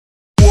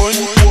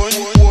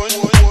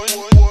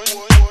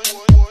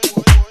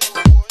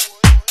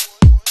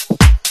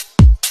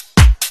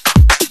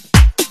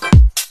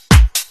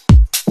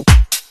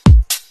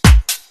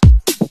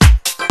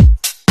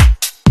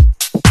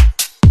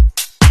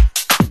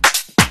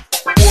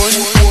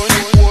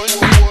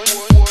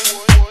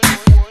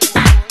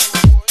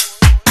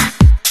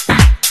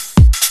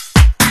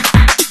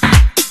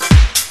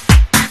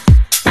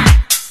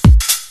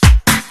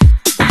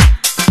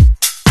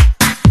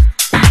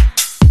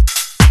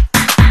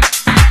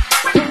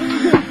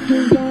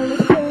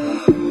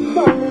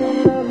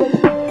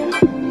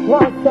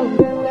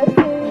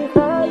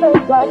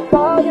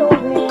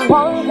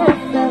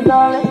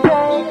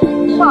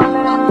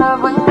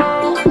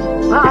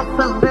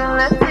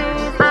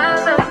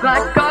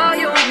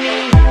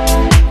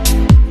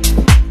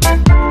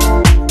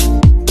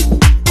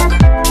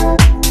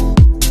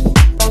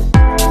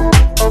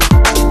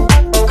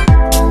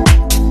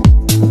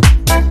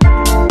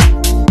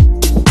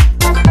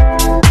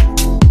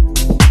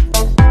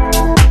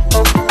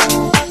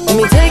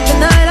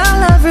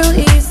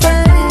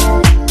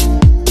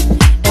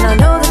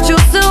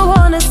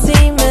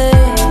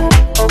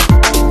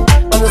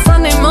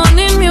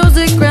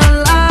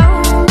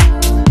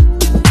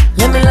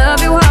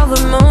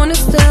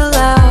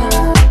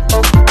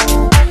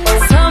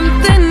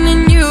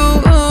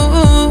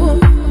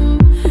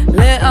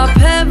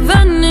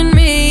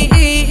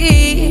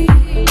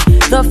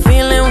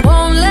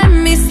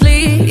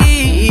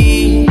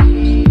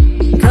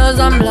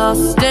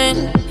lost in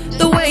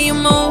the way you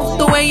move,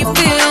 the way you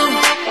feel.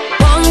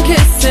 One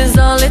kiss is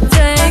all it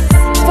takes.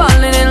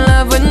 Falling in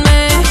love with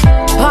me.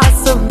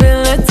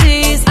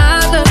 Possibilities, I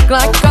look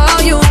like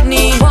all you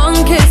need. One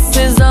kiss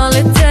is all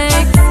it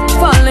takes.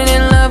 Falling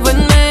in love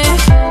with me.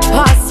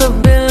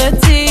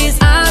 Possibilities,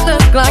 I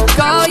look like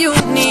all you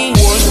need.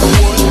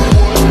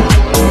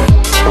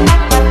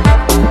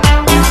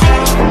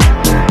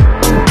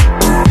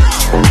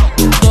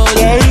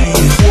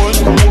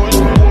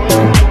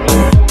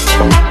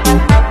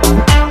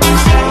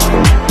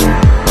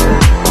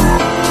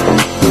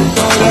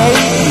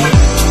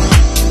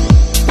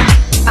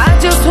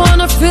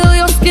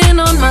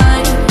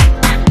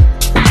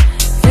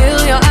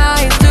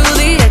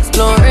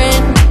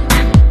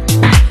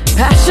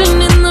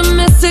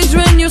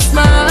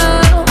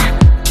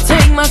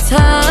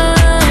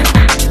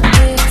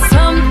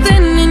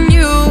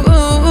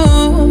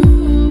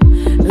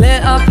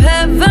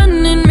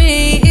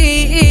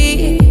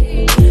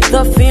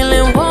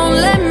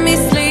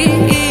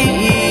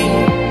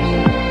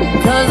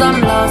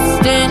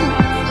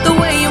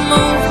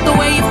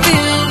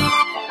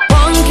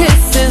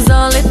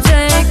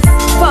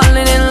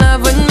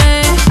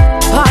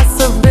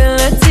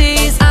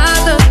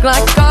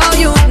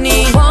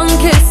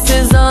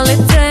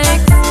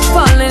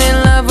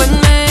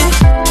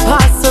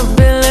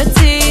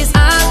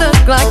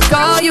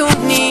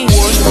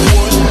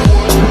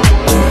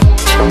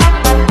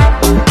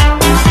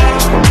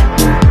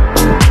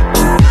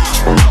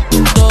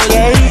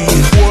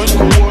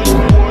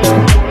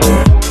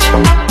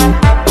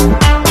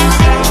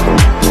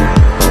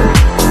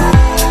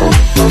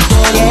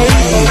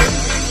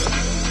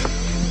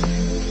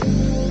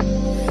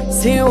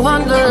 See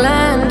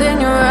wonderland in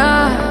your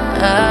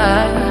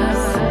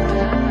eyes.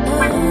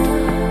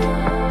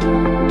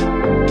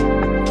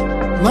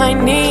 Might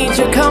need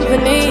your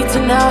company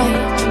tonight.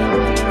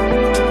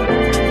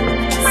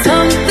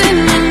 Something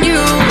in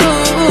you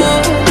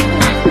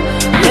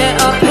lit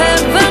up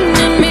heaven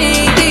in me.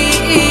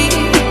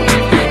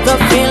 The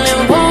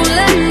feeling won't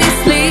let me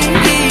sleep,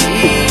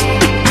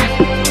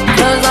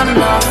 'cause I'm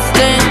lost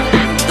in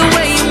the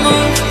way you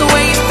move, the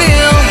way you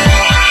feel.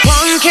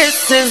 One kiss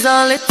is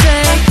all it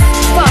takes.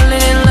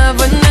 Falling in love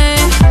with me.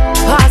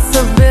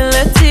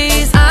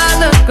 Possibilities, I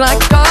look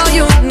like all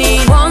you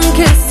need. One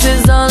kiss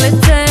is all it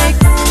takes.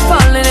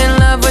 Falling in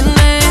love with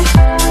me.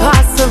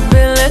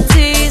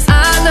 Possibilities,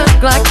 I look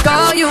like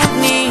all you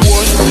need.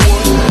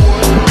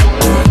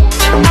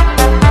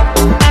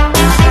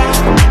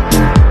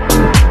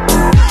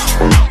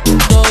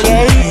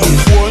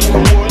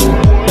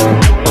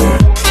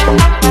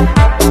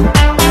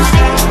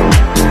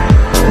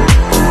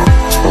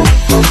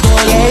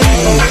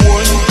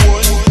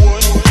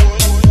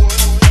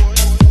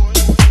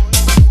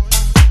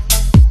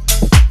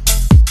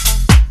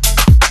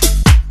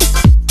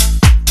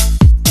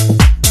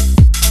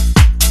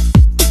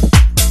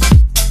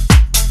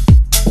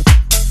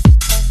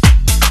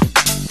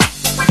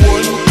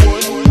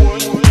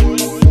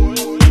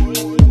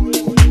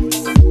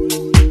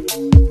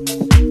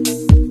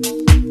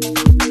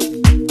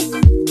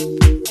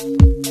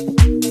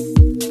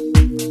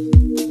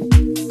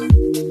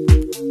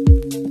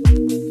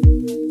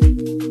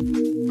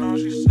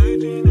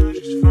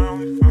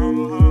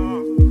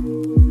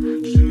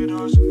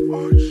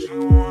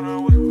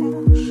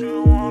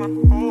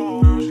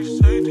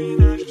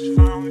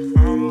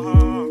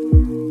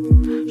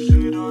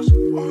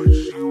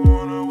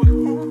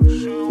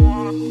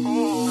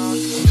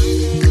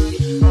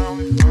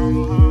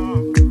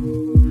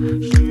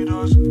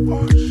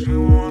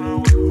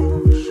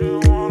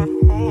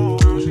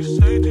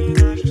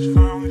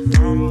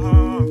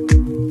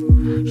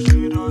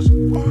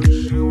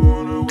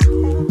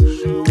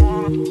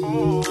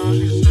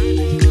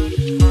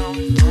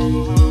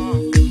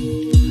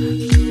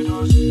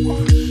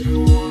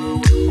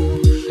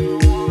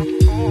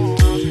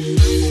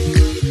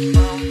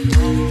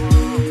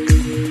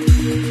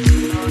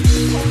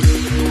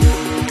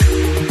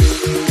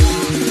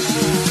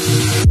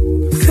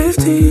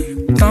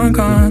 Long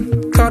gone,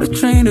 caught a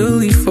train to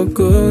leave for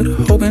good,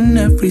 hoping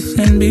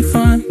everything be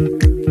fine.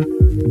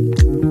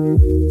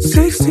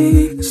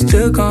 16,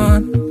 still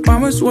gone,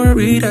 mama's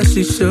worried as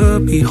she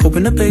should be,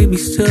 hoping the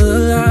baby's still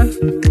alive.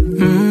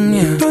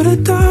 Yeah. But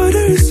her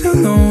daughter is still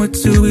nowhere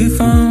to be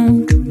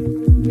found.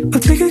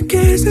 I'll take a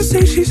guess and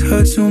say she's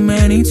heard too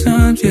many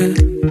times, yeah.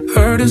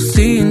 Heard of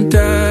seeing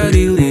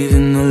daddy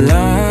leaving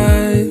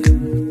alive.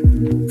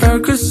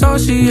 Heard 'cause all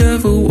she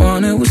ever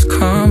wanted was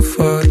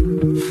comfort.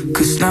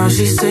 'Cause now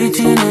she's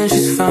 18 and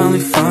she's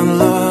finally found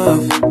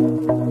love.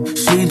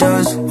 She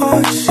does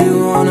what she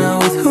wanna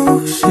with who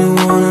she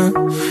wanna.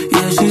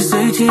 Yeah, she's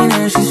 18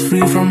 and she's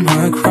free from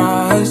her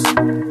cries.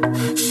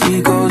 She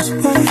goes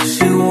where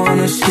she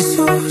wanna, she's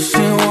who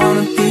she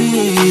wanna be.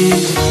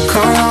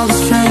 Caught all the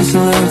strength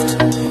left,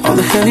 all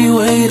the heavy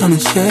weight on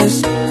her chest,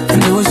 and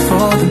it was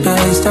for the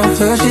best. I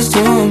heard she's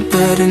doing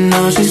better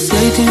now. She's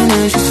 18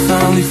 and she's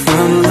finally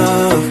found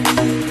love.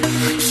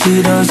 She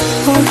does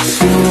what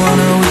she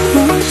wanna with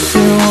who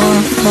she wanna.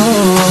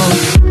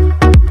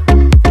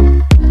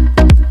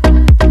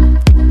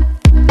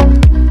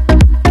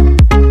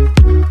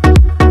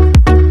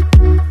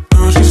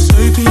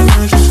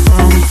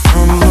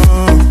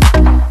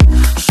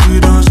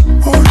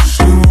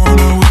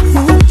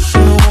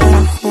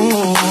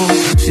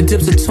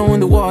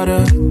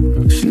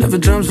 never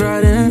jumps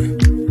right in.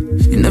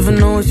 You never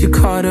know if you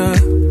caught her.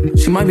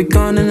 She might be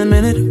gone in a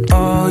minute.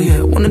 Oh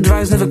yeah, when the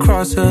drives never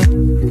cross her.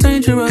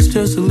 Dangerous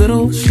just a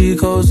little. She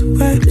goes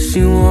where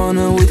she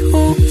wanna, with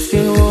who she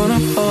wanna.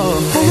 Oh,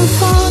 and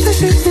fall that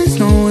she is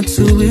nowhere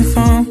to be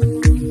found.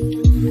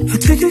 You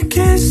take a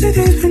guess that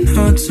it's been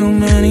hurt too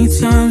many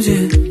times.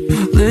 Yeah,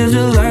 lived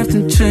a life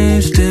and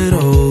changed it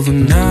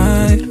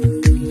overnight.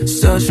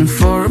 Searching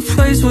for a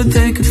place where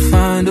they could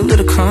find a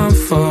little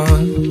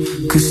comfort.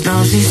 Cause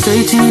now she's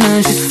 18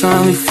 and she's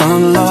finally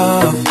found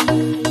love.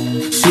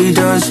 She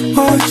does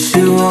what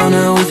she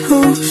wanna with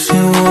who she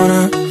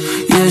wanna.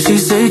 Yeah,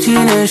 she's 18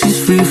 and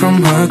she's free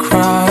from her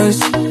cries.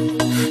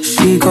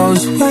 She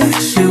goes where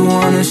she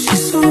wanna,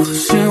 she's who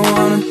she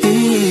wanna be.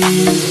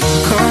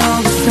 Cut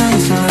all the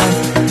strings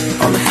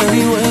left, all the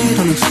heavy weight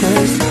on her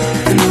chest.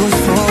 And it was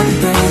for the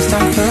best,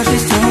 I heard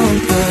she's doing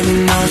better.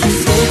 Now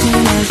she's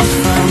 18 and she's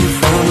finally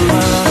found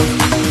love.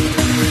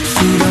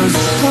 She does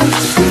what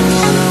she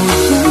wanna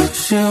with who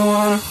she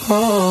wanna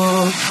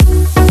hold.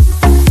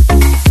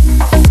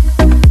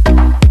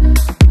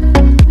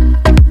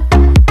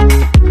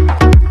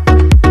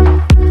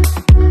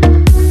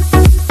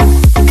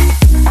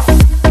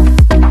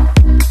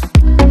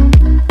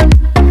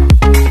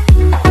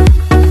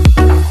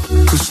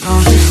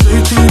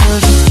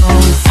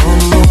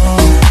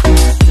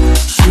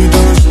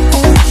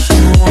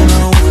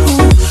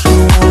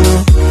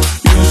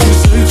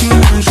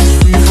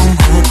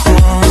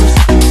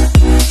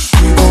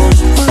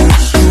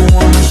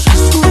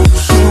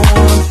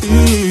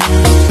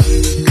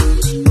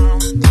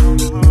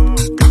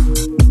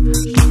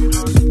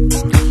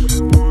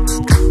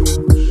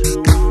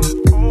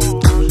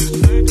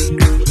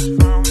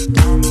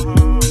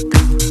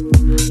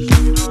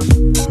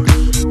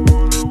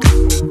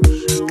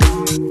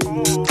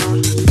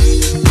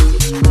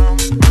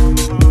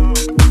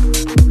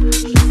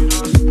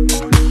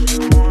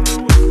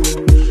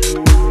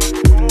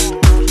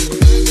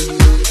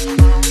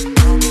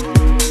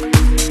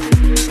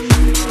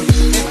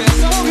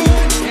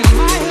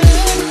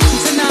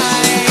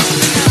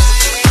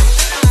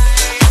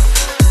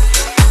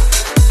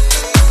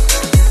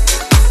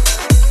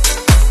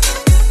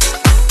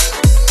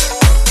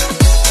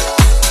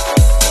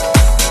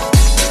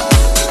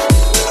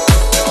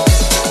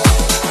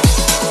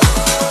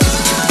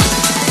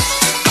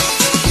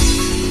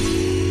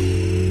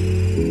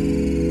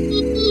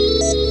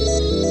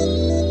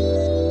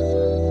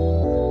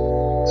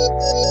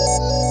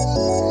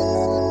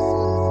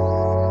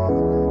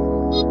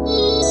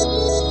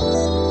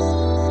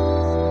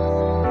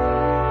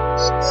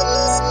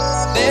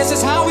 This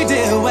is how we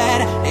do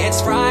it.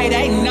 It's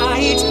Friday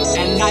night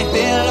and I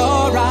feel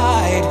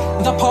alright.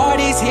 The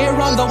party's here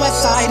on the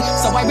west side,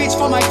 so I reach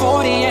for my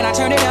 40 and I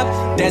turn it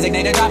up.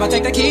 Designated driver,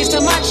 take the keys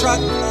to my truck.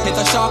 Hit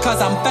the shore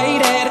cause I'm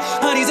faded.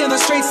 Honey's in the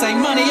streets saying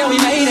money, oh we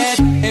made it.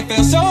 It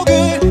feels so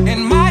good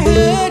in my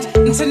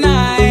hood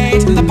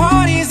tonight. The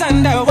party's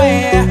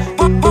underway,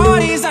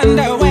 party's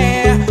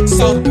underway.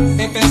 So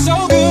it feels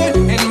so good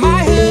in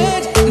my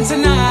hood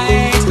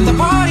tonight. The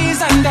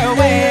party's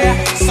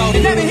underway. So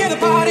let me hear the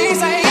party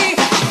say.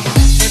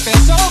 It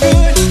feels so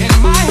good in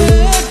my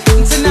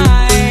hood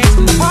tonight.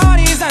 The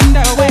party's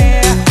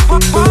underway,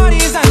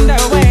 party's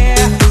underway.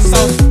 So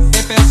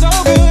it feels so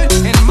good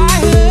in my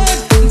hood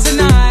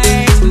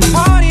tonight. The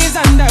party's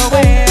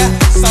underway.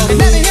 So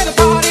let me hear the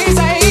party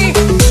say.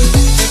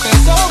 It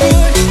feels so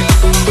good.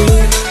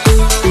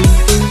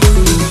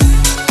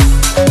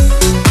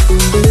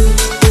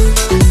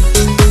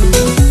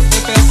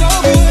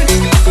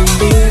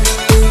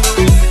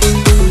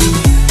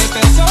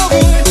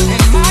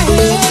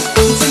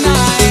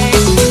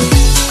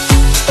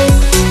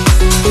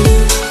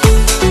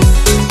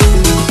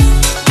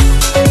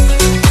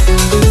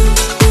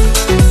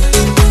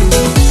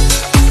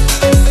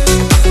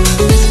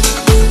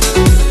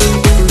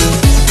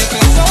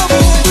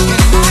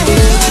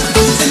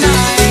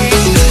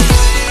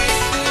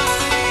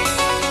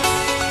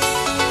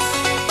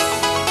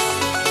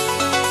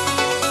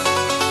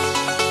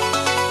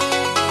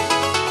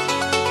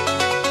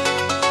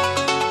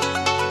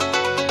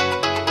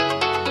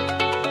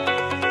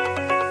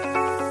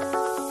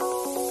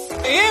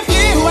 If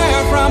you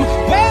were from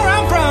where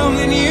I'm from,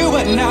 then you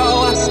would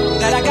know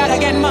that I gotta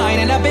get mine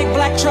in a big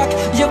black truck.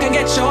 You can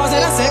get yours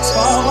in a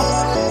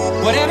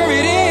 6-4. Whatever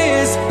it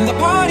is, the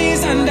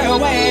party's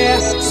underway.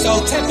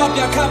 So tip up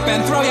your cup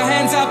and throw your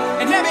hands up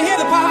and let me hear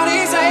the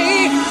party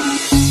say.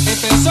 It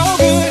feels so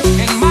good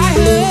in my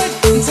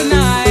hood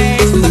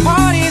tonight. The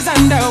party's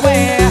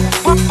underway,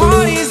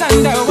 party's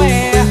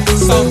underway.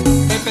 So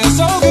it feels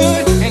so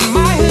good in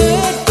my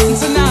hood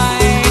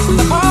tonight.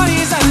 The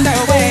party's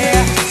underway.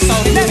 So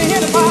let me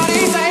hear the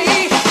party say.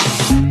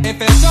 It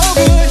feels so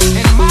good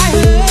in my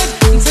hood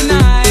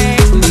tonight.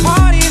 The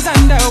party's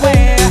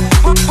underway,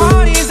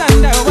 party's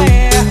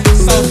underway.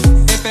 So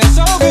it feels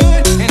so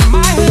good in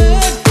my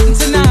hood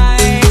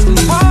tonight.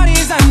 The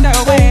party's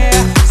underway.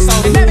 So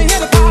let me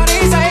hear the party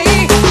say.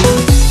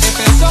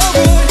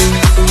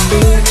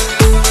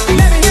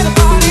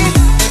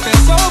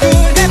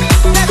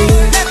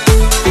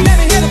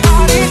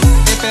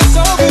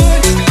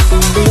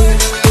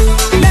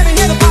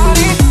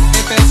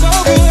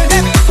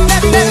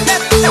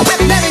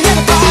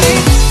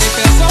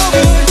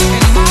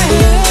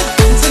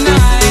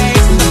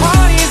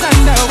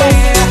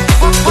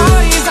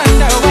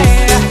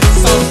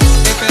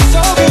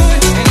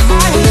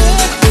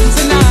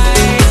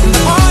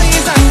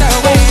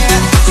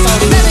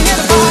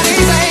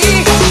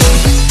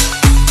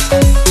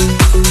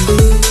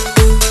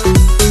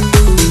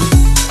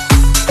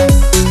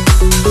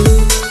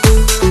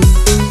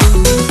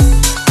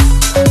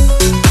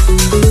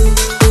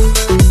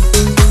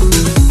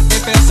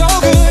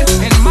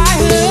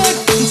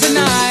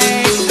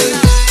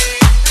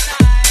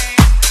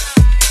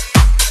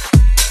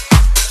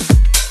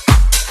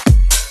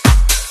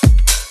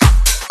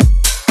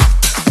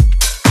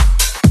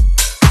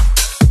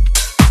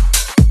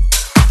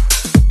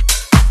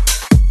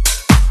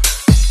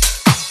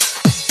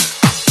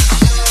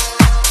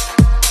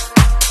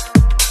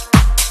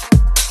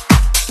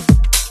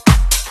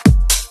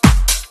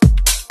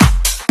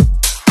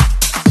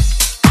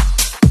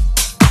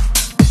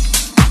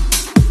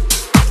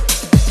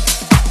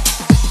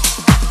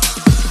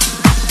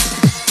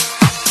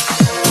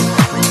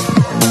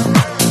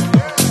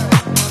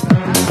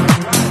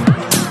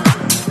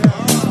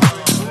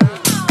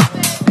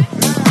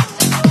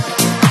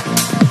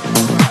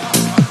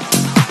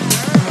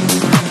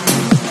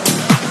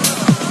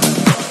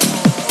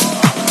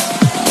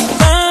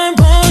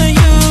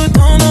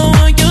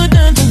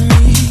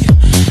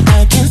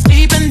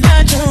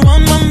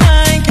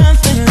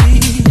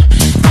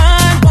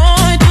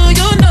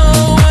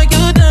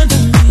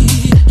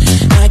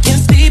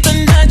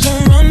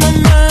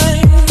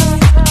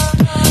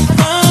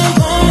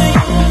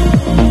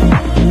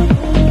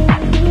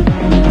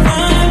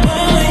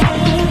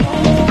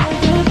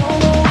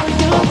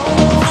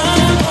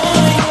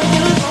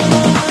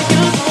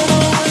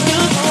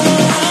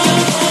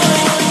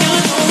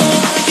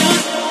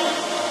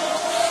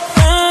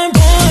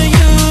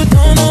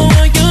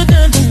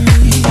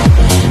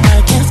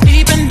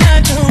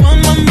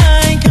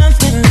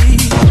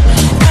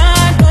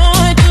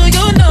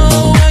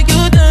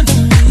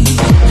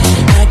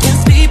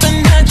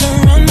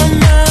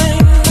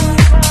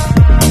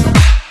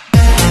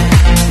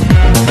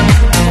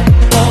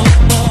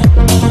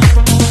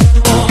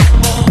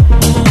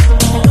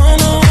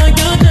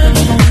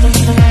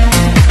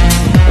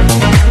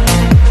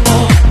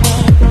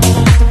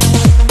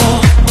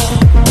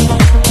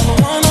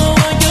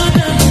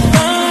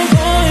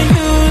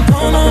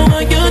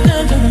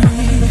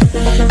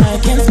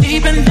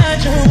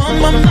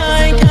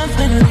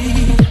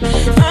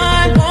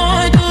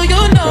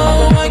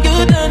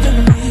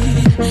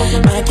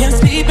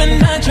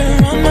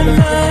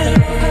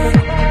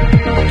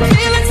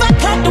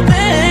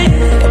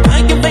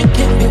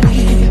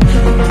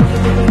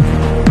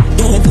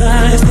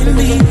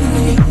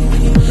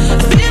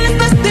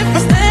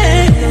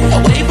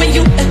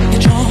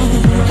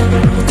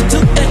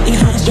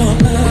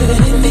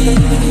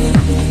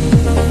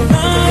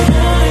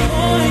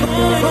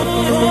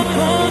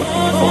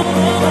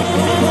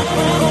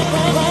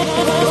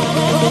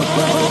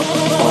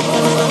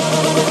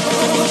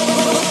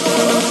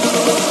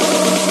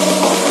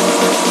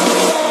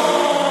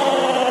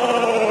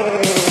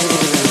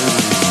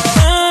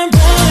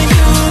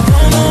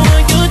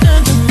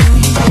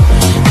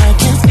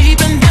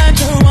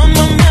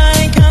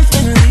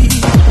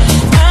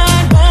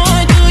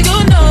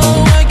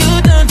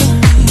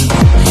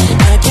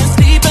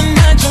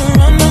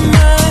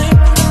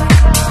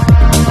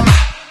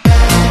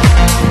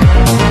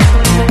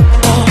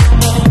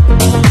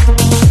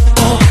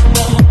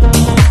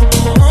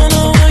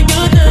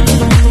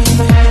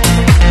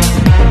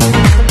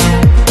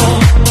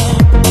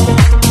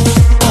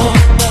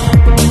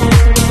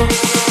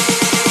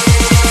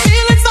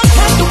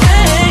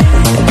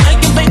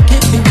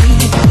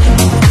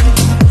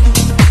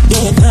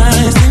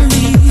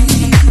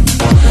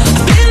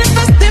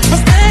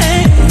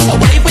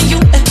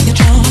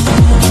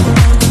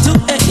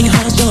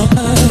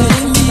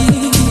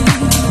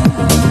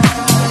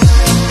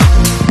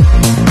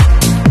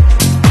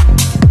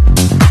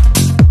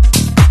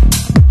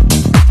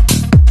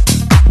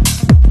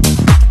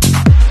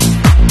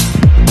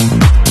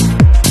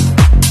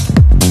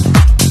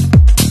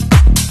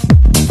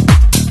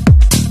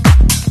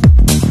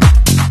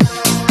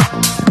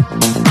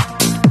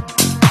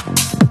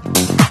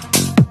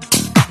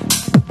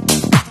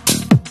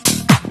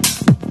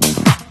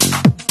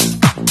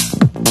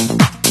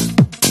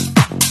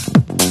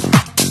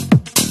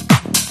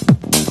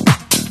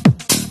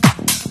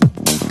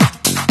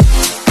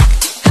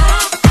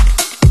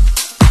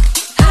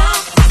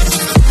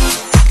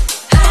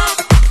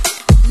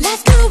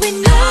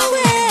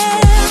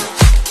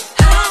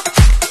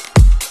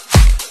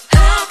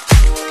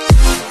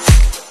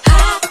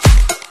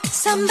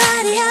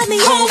 Somebody help me.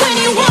 Oh, when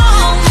you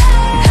walk.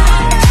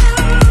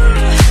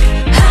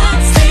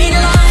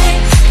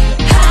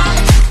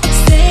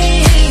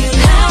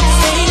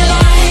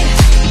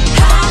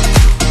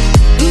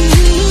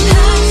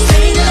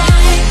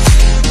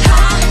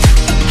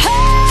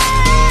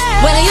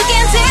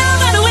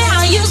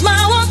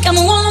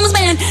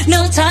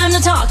 Time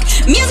to talk.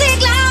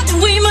 Music loud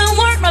and we my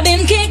work. I've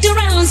been kicked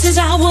around since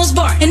I was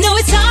born. And no,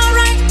 it's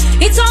alright,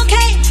 it's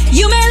okay.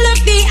 You may look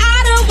the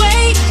other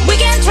way. We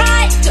can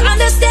try to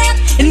understand.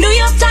 In New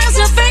York Times,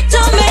 a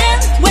factor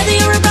man. Whether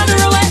you're a brother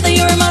or whether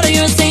you're a mother,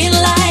 you're staying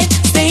alive,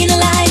 staying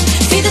alive.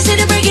 See the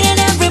city breaking and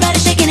everybody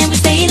shaking and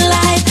we're staying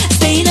alive,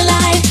 staying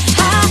alive.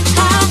 Ha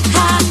ha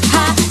ha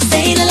ha,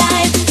 staying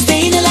alive,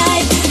 staying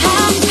alive.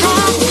 Ha ha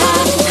ha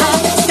ha,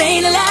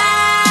 staying alive.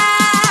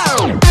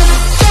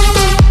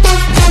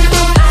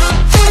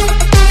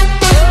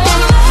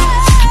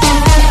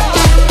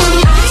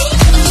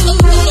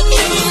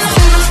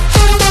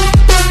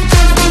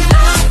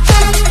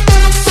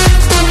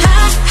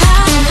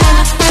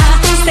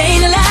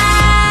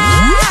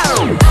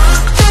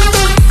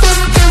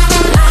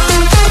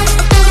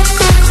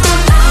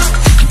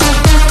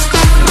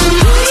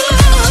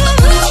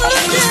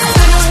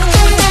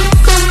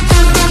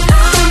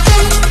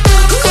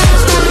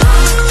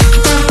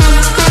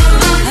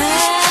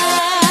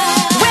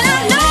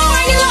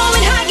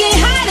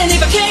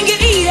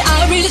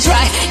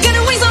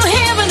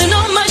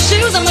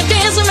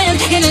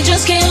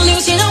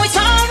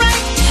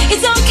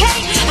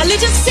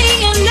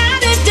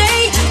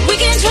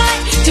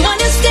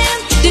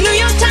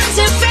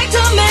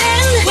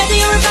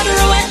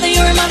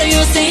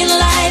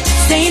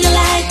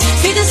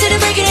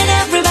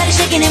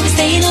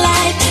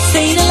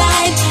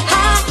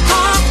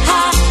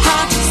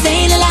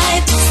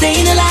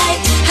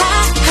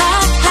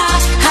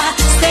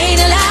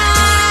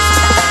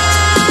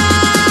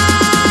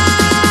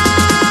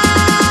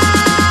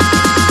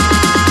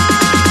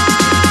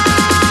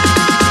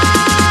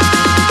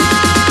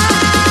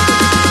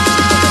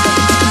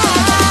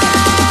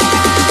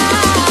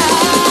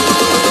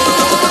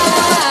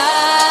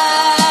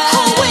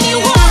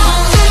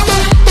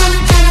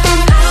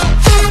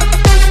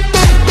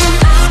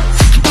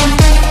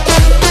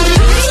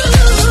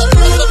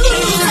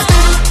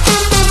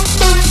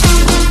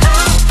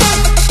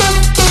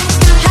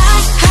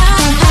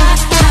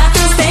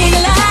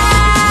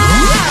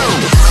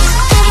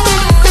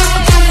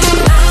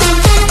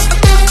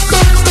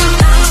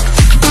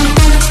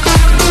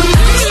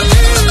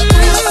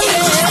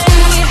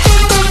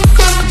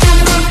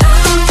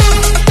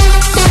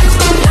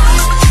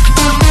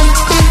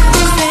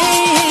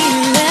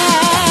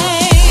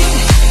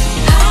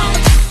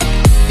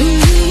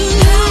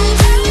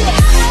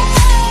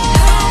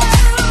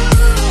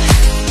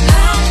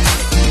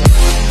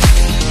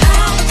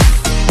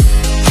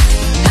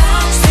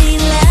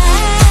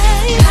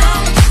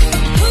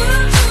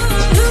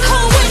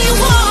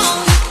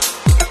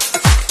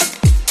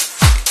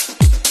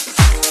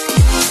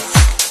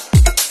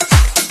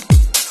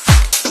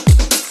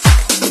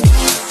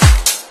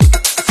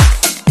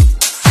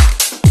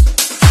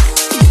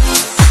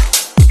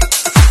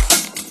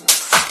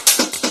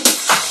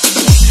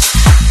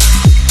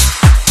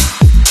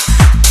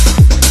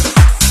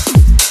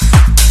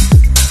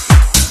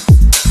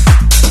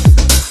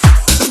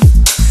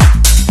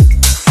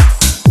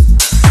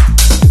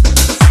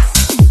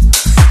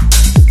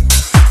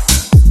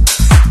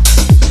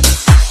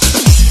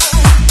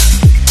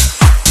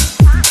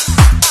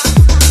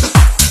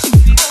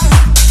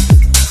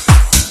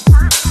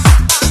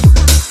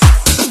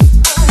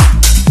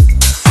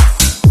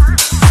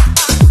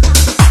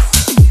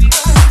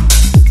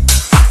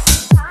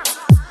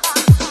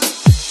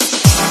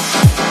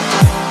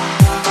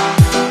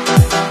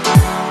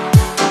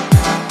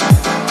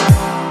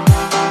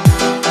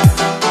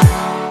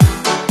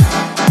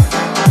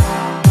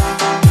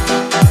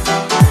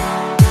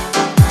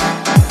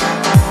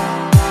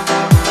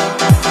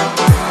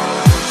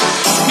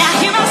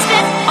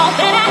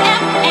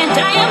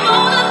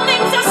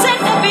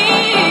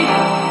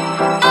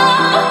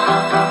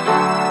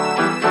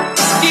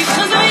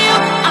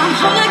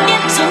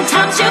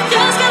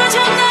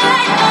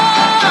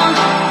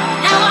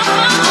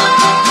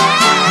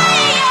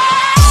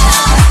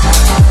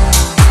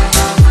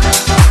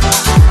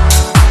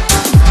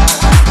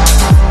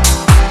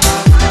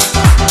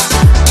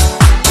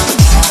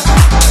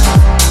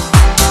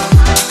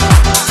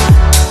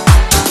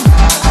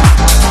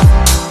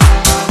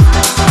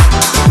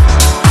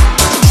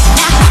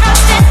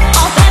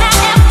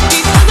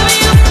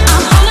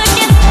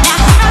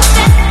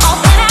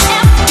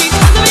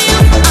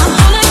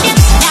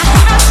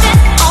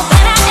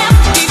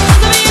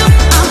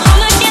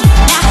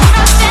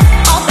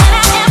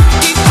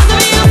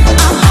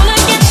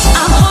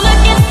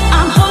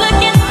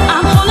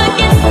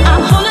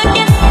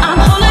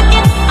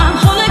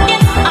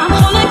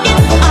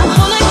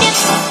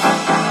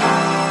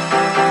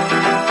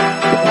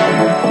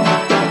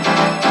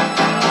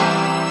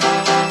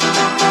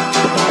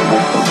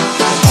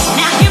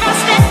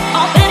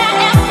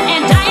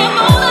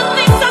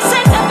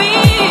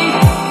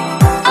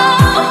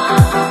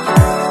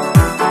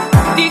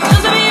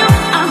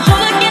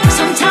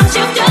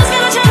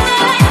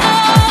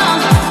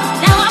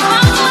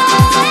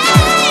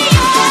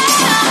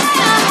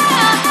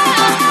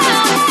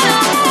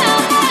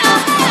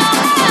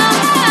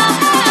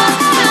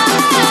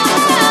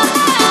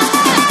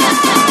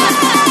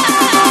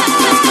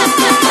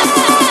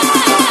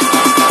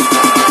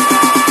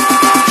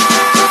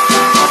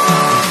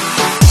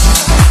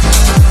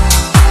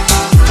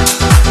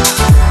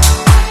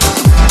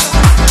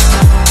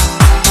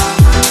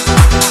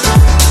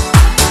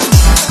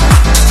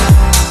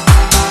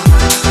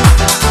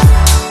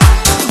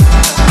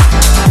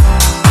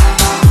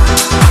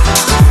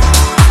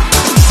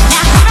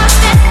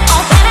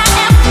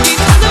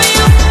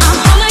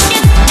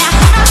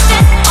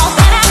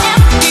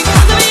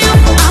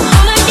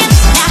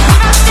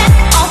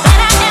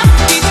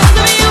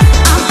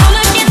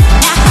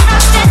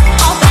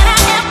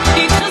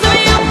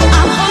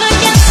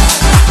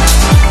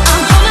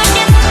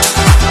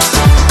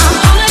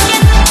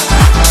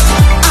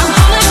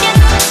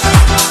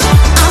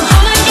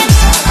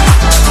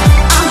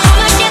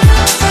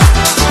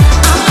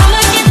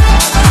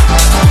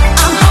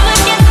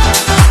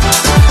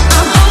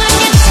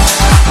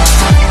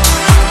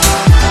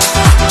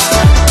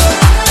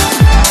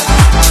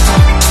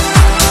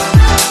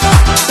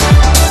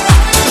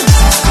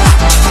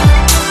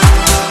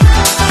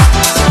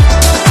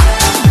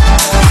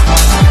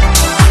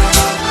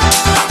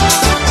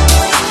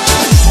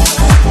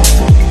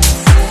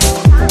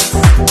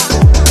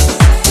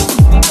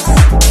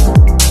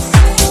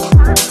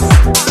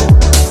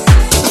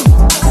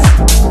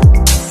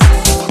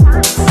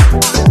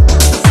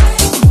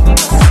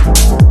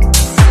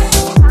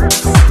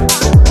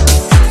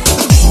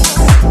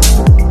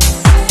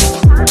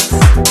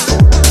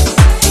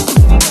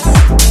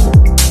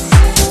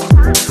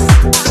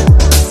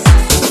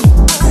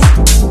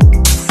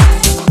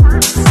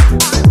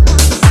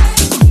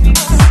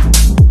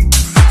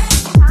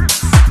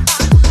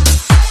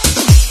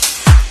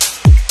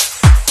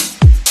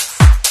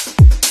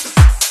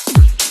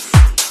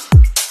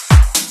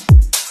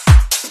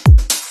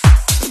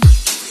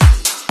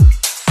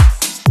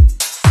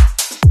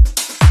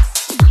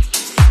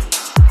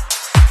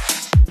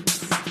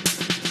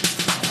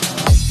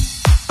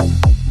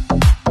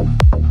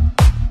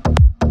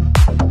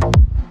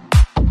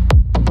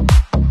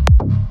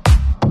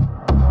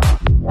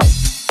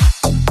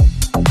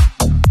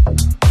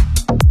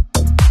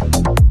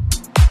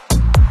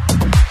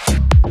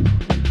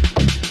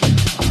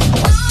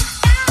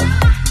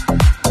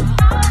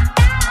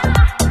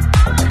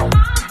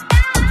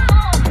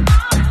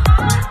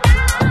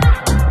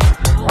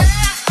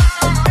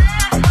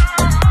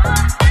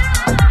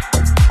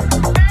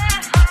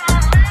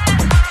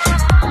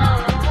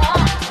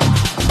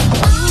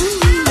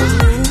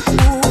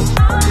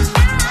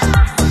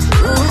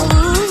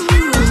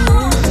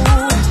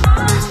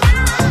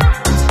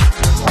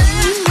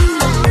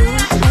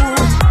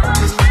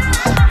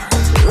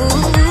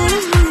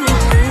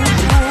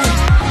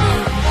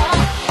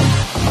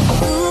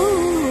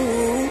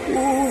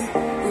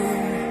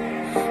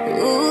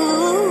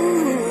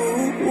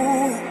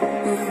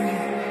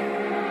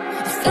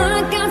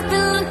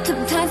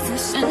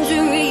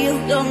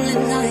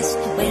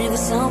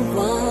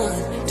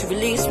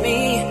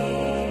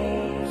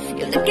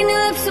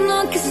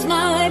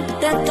 way, but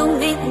that don't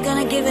mean I'm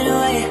gonna give it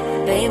away.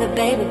 Baby,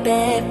 baby,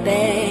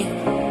 baby.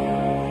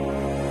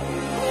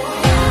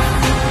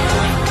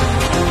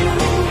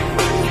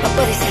 My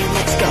buddy said,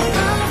 let's go.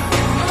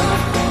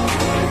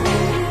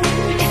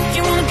 If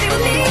you wanna be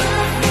with me.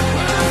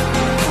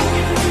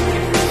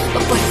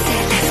 My buddy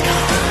said, let's go.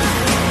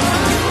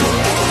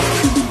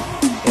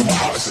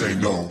 I say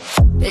no.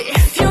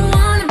 If you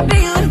wanna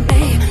be with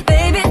me,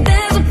 baby,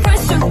 there's a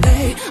price to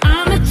pay.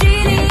 I'm a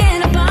genie in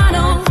a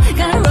bottle,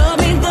 gotta rub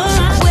me the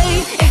right way.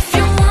 If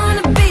you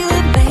wanna be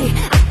with me,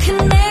 I can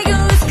make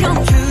your wish come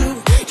true.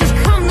 Just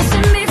come and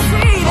set me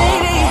free,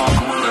 baby.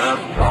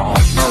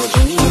 I'm a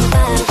genie in a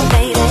bottle,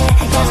 baby,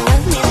 gotta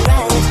rub me the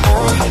right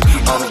way.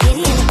 I'm a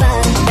genie in a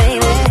bottle,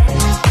 baby.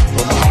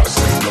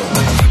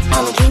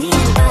 I'm a genie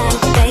in a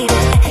bottle, baby,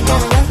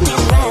 gotta rub me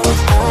the right way.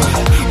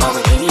 I'm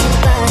a genie in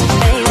a bottle,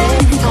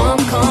 baby.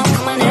 Come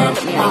on and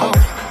let me know.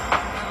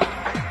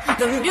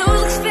 The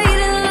music's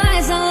fading, the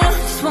lights are low.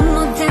 Just one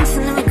more dance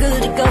and then we're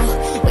good to go.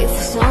 Wait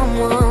for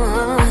someone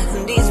who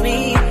needs me,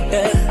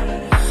 yeah.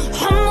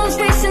 Almost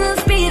racing the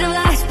speed of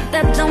light, but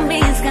that don't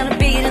mean it's gonna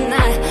be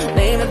tonight.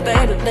 Baby,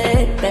 baby,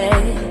 baby.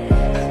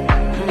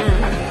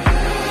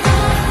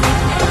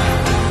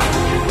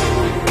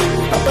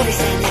 My buddy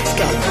said, let's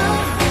go.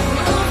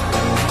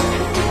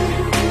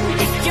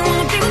 If you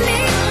wanna be with me.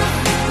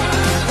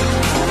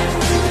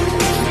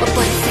 My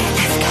buddy said,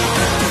 let's go.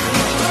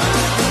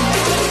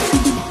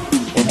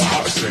 I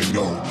say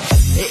no.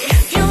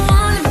 If you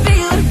wanna be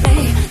with me,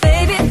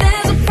 baby,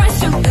 there's a price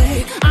to pay.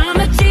 I'm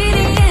a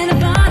genie in a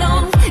bottle,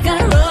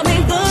 gotta rub me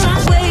the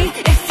right way.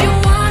 If you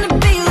wanna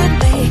be with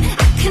me,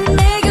 I can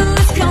make your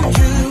wish come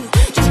true.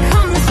 Just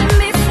come and set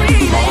me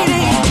free,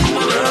 baby.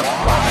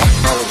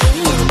 I'm a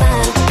genie in a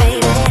bottle,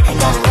 baby,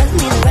 gotta rub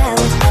me the right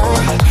way.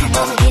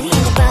 I'm a genie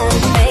in a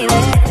bottle,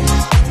 baby.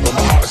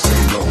 I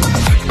say no.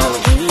 I'm a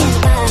genie in a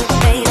bottle,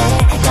 baby,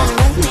 gotta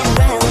rub me the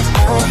right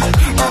way.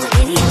 I'm a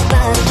genie in a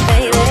bottle,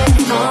 baby.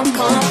 Come on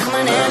and let me know. Come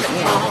and let me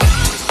know.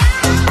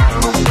 Come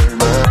and let me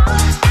know.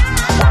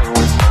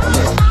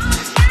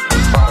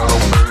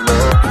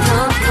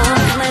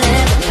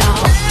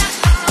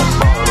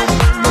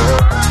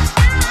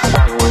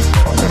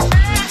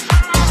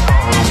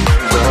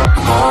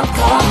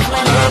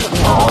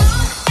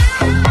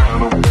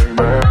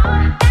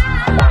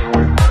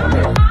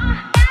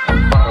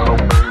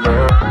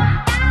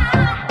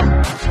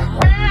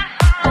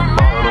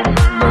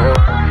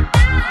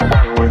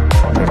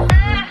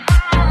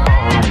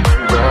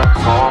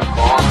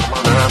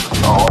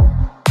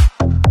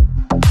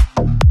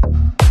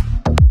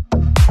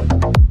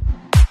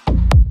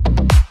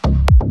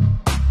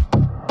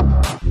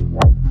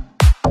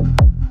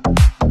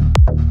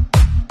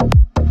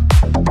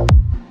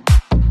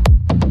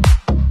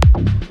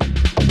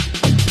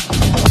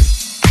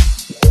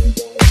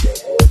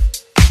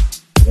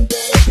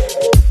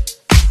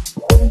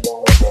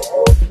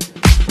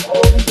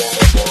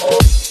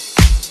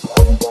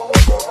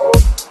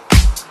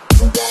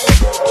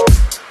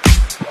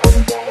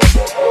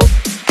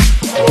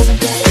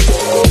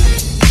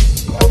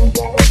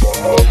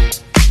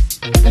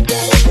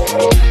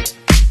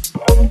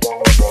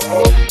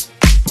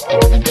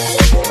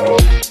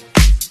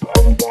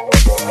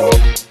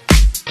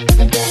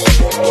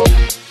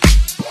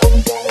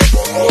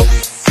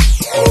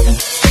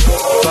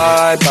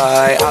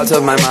 Bye-bye, out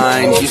of my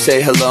mind. You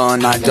say hello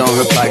and I don't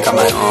reply. Got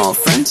my own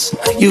friends.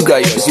 You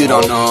got yours, you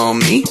don't know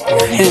me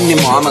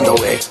anymore. I'm on the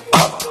way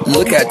up.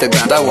 Look at the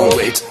ground, I won't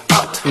wait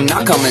up. I'm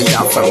not coming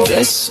down from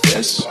this.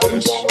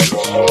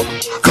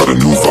 Got a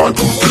new vibe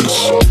from this.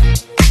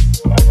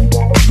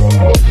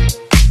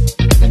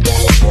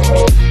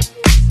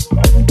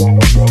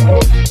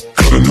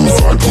 Got a new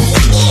vibe from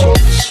this.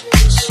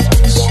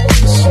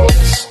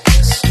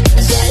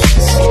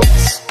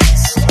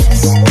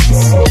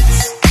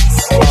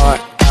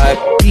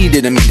 R.I.P.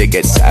 didn't mean to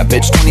get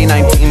savage.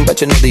 2019,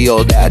 but you know the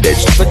old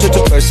adage. Never judge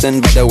a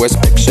person by the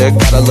worst picture.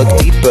 Gotta look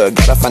deeper,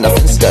 gotta find a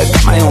finsta.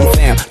 Got my own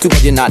fam, too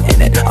bad you're not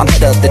in it. I'm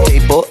head of the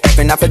table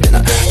every night for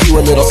dinner. You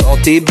a little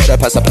salty, better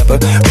pass the pepper.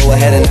 Go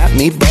ahead and at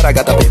me, but I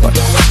got the paper.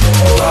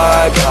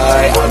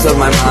 Bye-bye, out of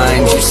my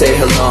mind. You say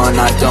hello and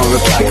I don't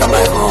reply. Got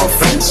my own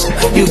friends.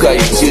 You got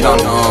yours, you don't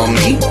know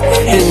me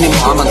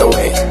anymore. I'm on the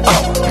way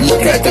up.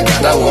 Look at the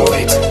ground, I won't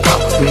wait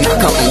up. I'm not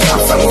coming down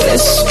from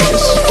this.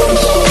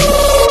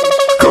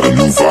 Got a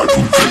new vibe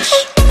from this.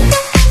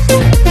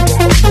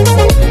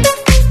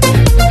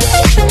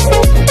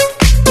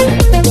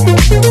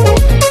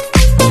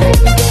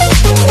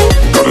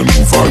 Got a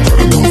new vibe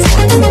from this.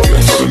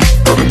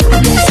 Got a new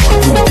vibe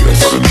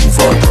from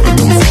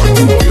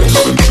this.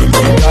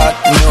 Got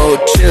no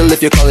chill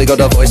if your colleague got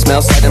a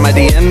voicemail. Slide in my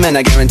DM and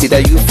I guarantee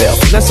that you fail.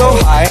 Feeling so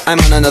high, I'm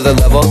on another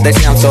level. They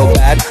say I'm so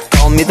bad,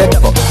 call me the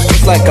devil.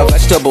 Just like a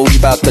vegetable, we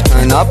bout to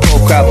turn up.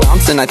 Whole crowd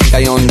bouncing, I think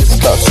I own this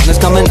club. Sun is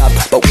coming up,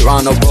 but we're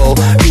on a roll.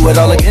 Do it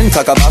all again,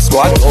 talk about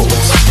squad goals.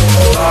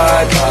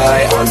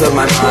 Bye-bye, out of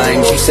my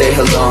mind. You say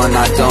hello and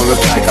I don't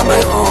reply. Got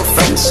my own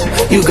friends.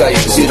 You got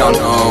yours, you don't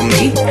know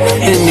me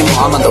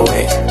anymore. I'm on the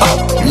way up.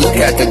 Look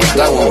at the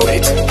ground, I won't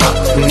wait up.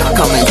 I'm not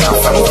coming down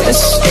from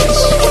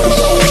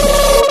this.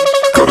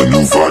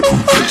 new vibe from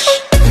this.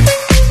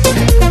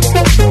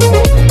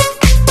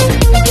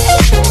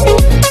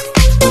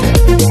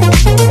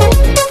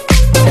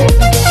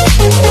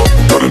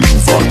 Got a new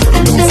vibe, got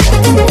a new vibe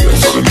from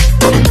this. Got a new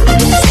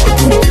vibe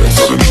from this.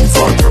 Got a new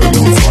vibe, got a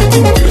new vibe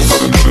from this.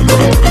 Got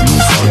a new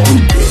vibe from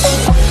this.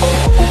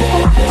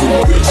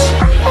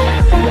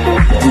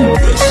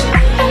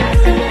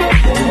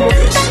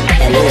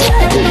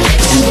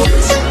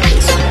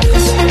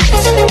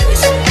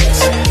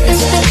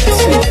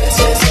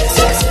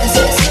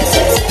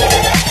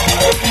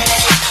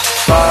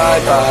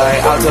 Bye,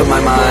 out of my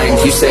mind.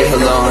 You say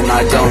hello and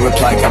I don't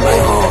reply. Got my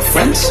own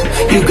friends,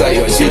 you got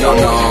yours, you don't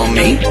know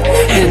me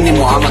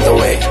anymore. I'm on the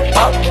way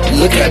up,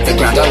 look at the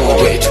ground, I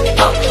won't wait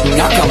up.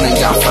 Not coming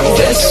down from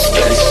this.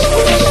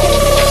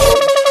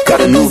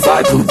 Got a new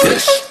vibe, who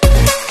this?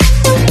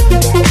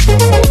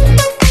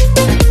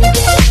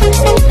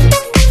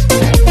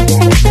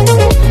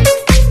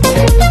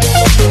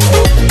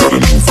 Got a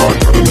new vibe,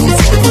 got a new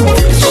vibe from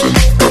this.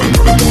 Got a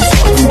new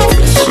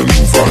vibe from this. Got a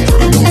new vibe, got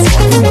a new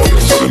vibe from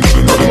this. Got a new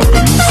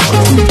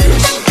vibe from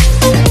this.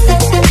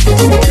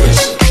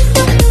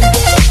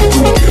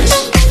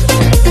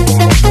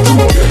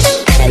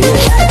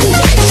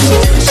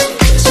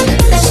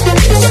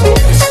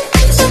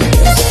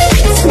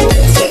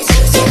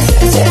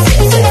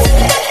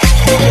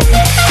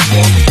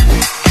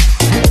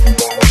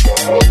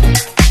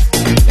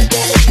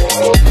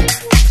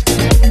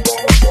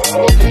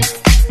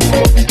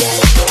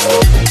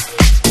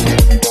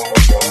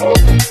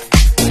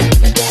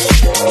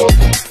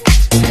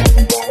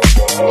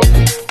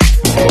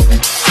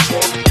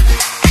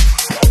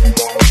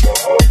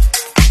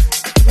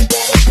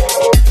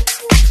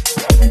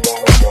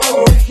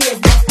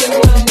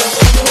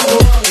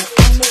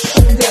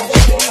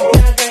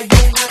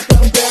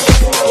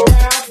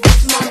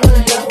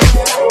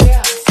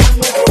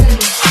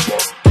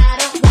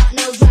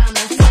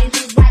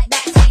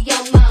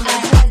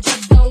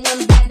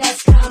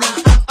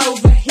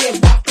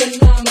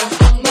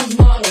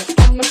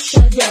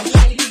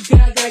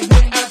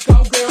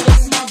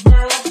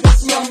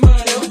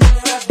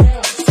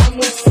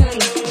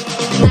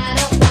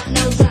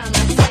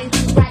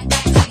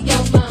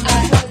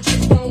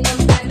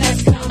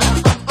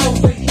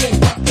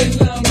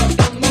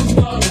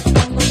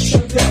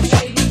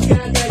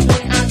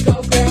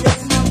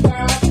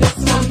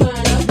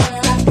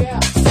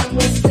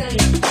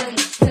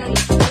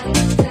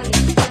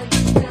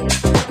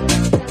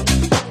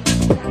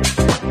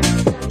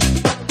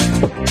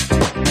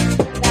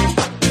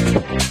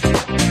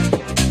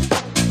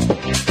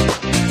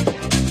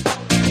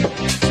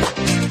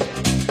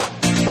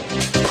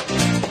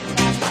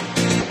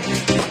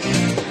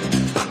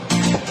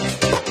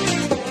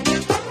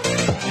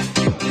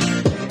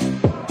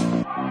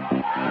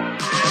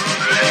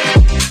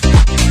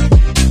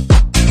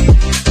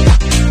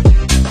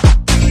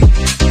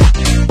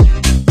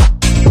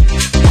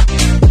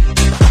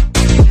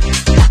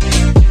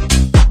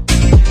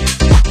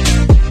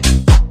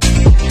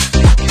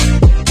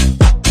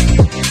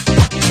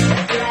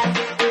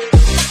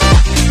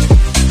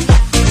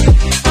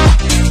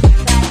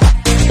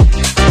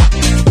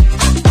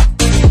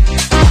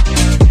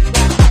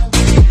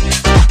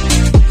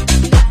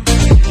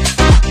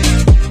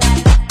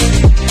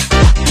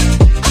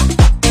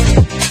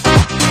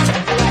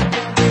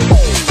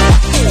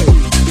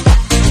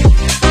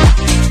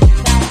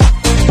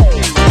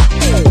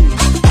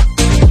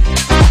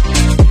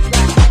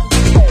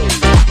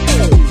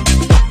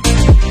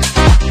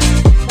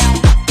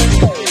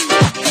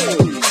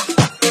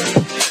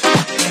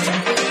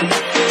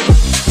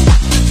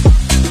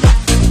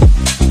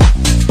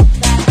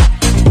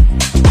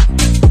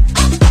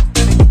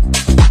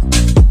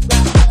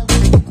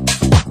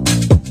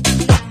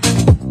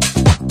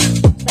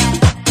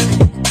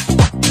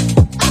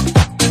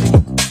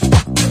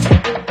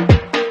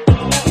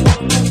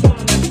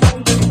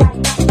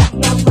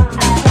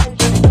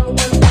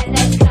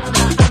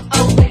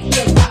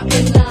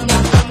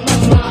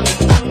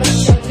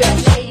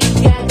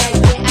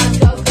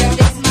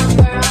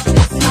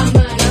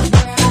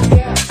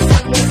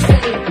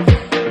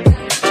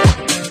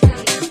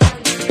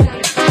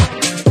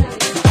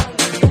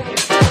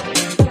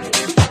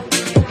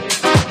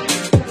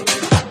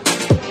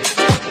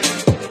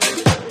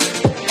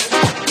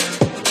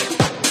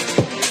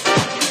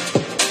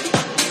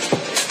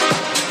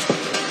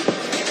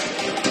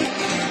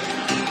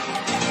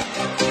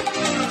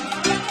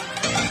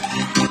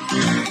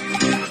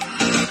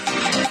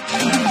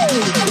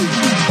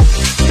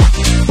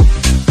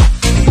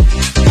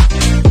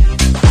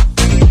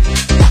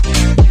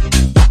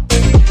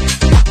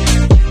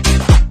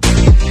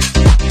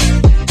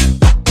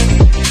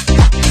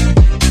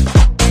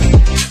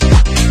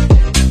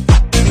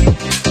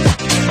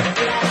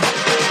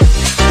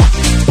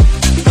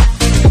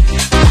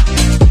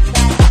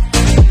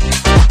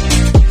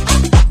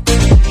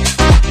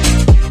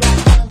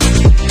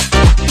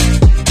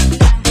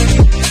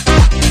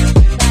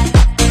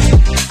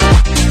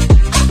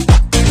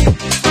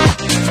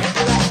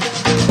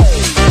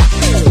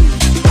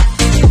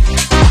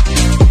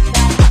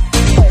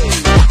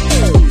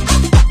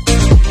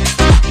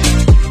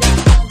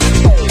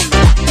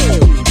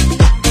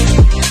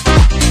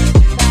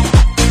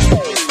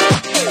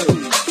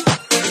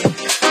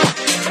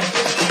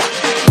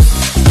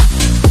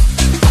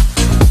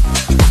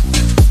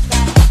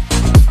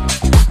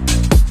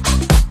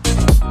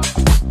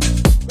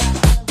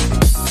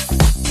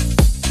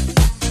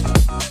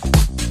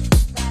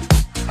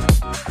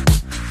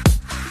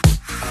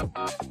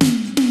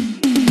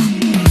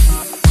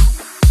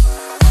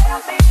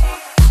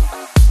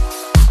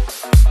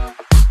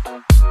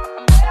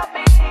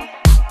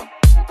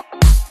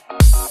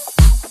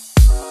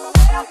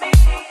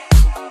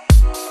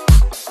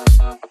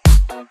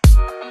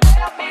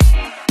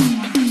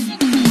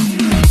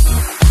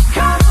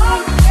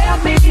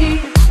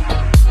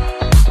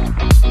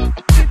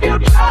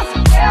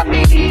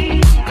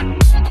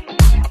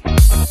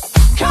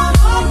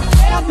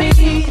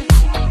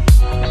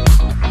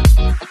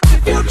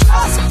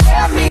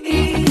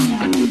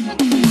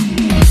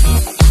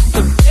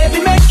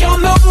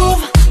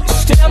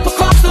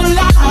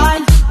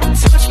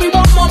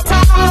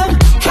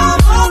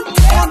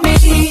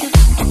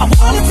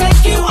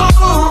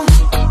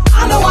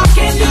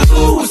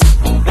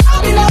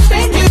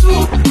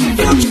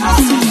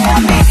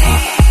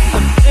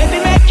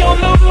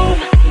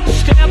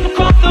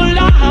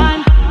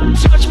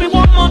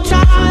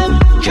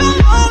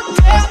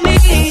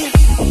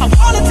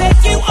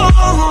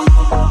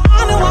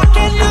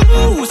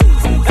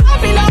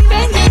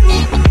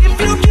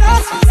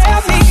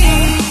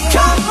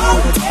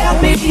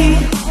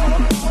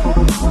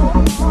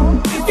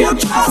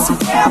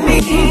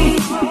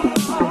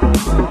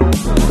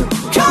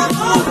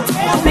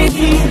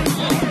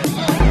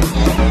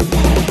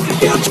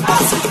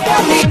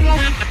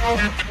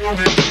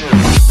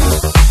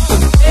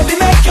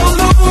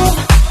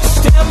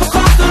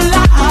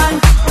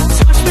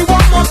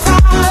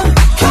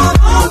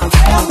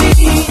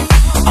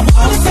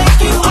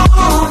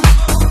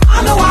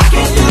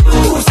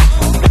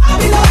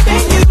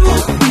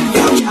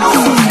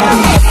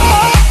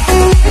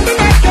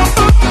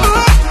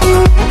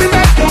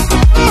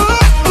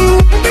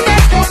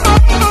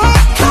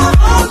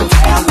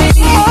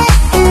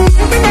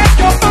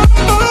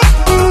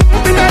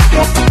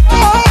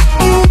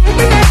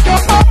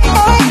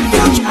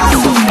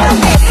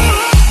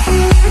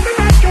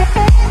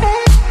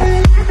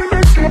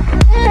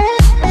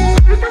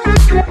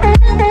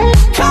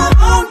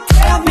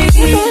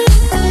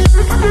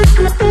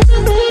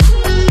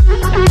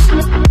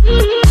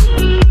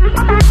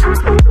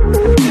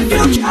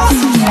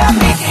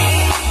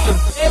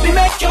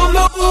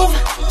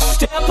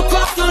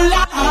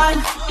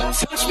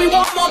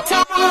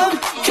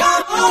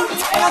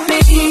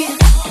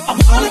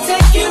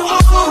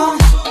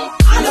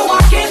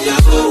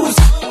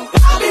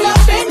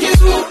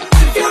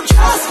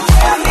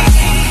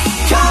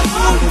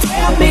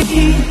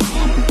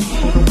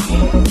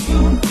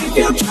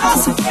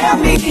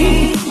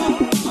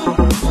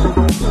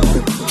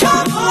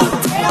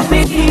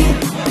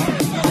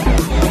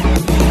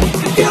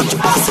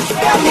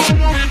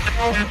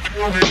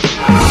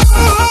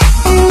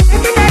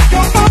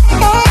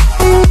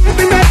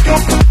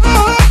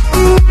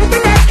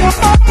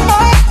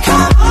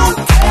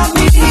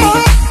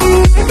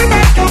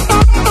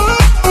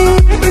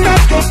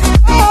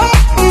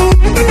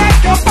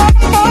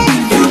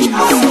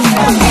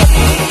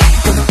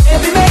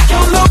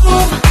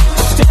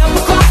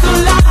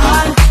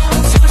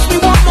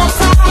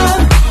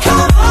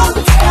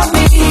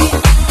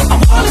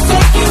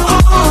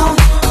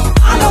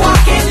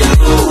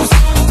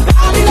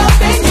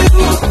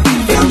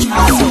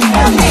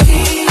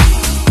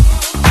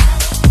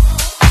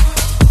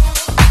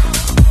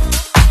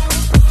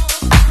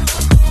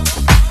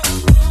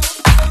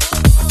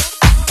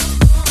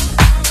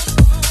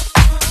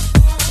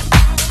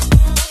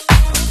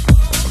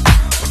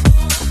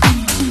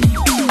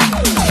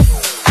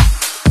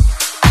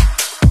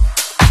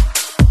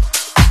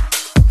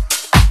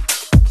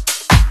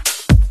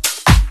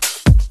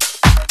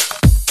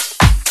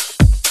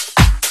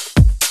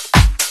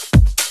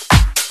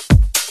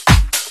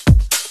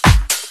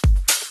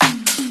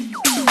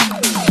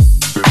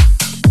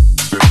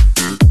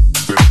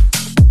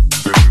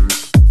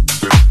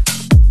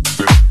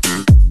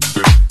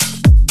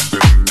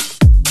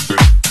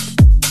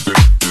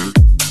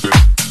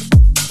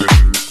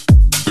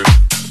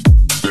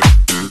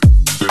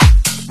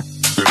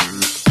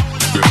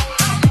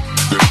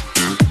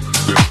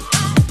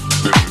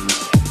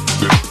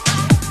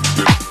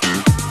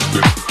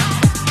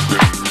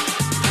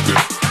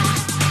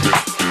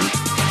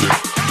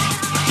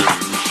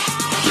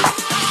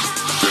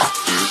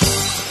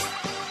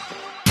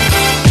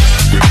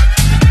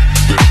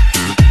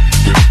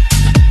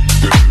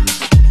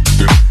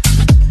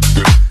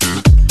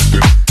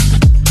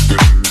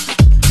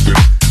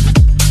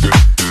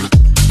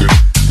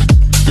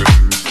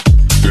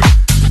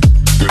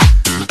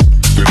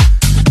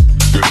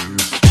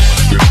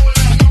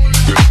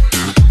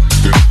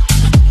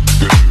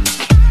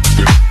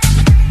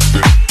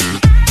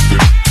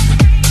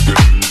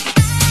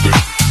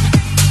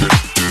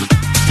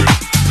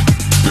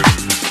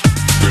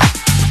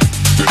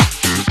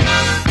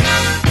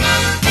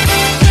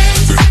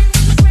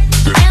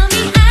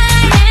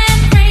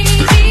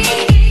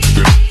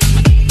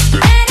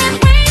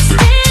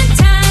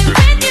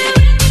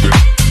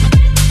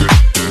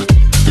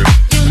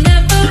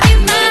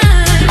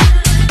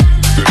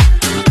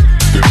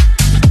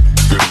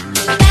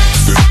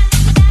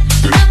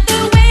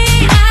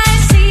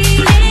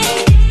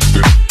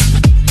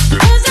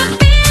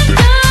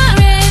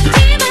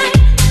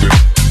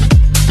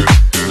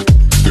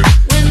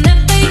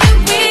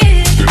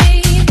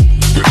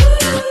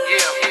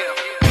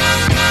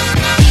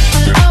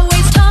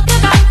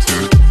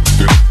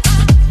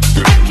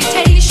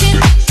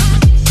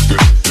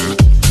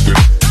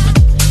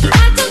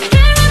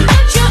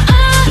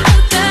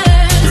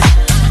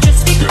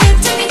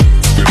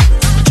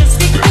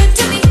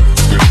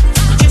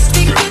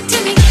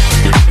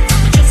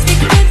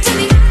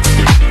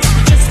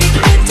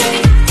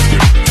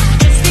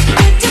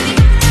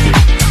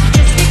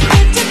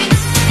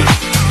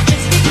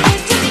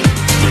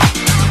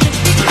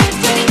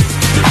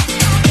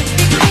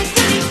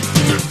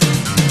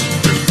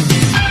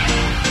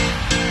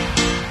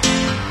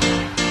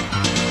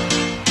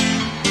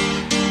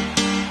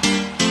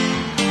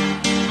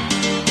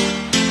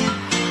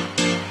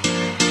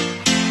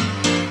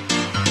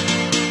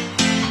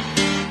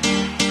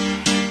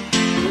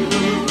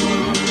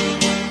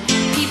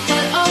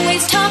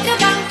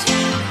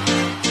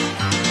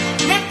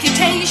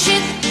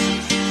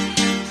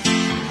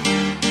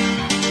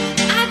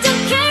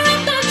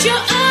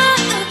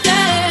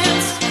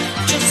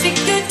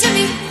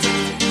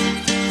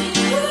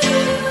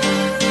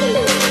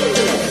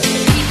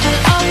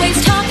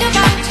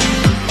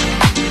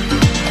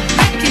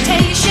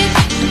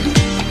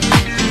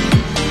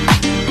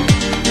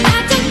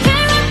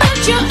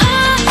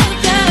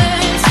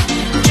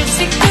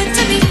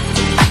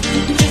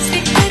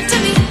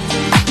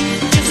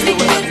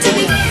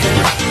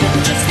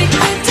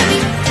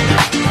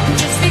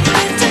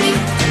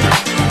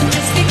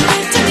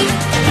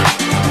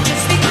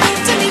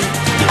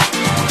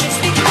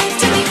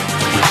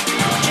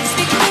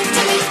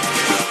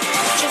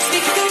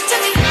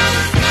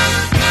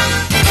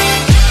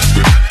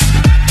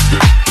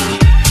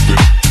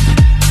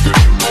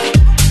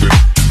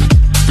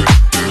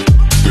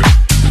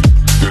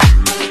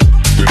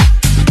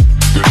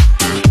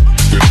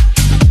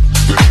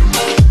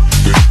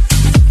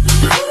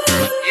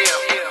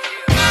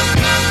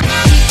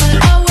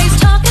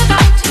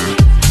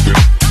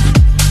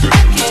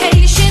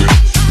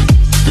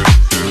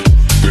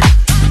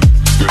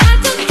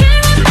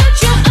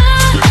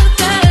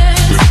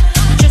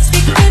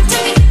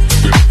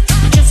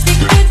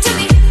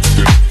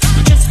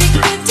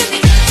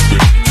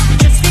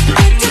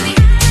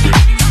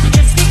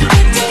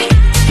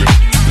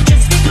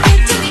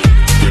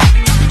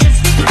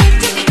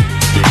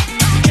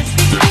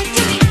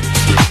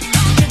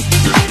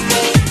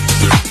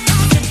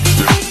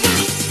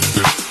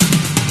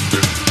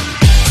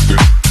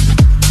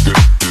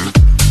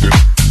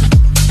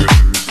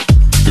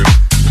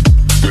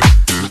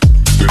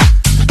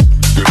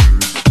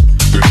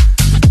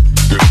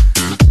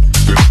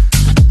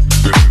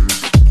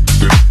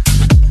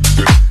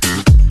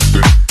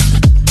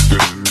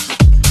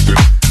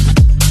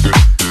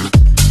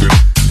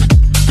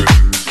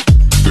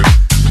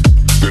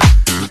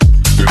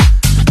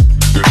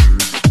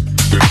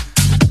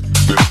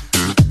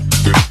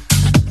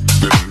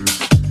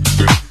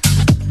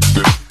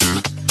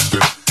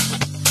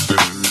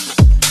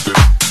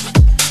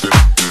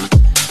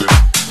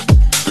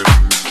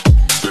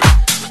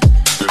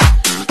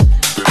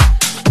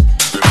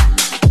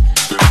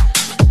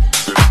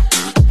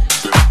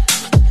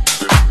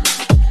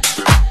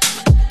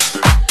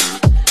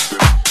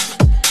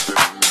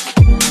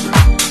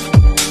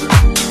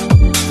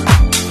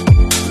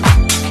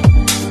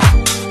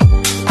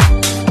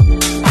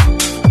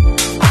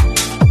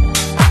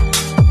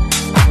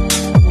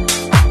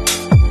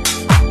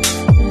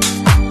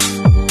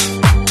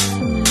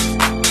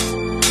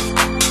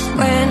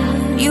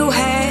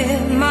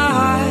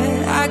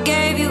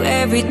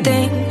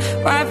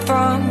 right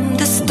from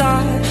the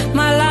start.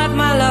 My life,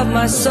 my love,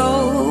 my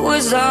soul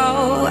was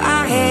all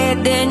I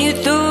had. Then you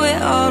threw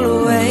it all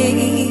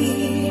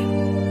away.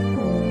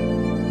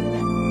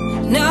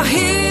 Now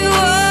here you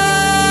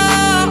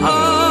are,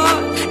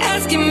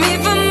 asking me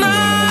for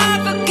my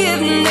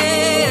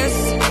forgiveness,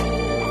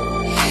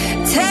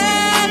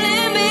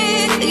 telling me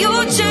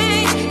you'll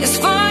change. It's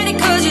funny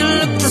 'cause you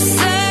look the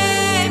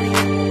same.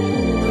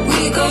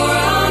 We go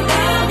round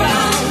and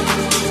round.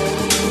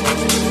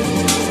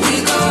 We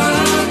go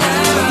round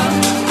and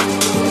round.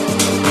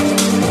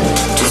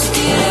 Just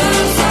get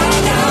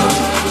upside down.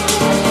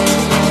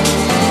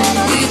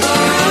 We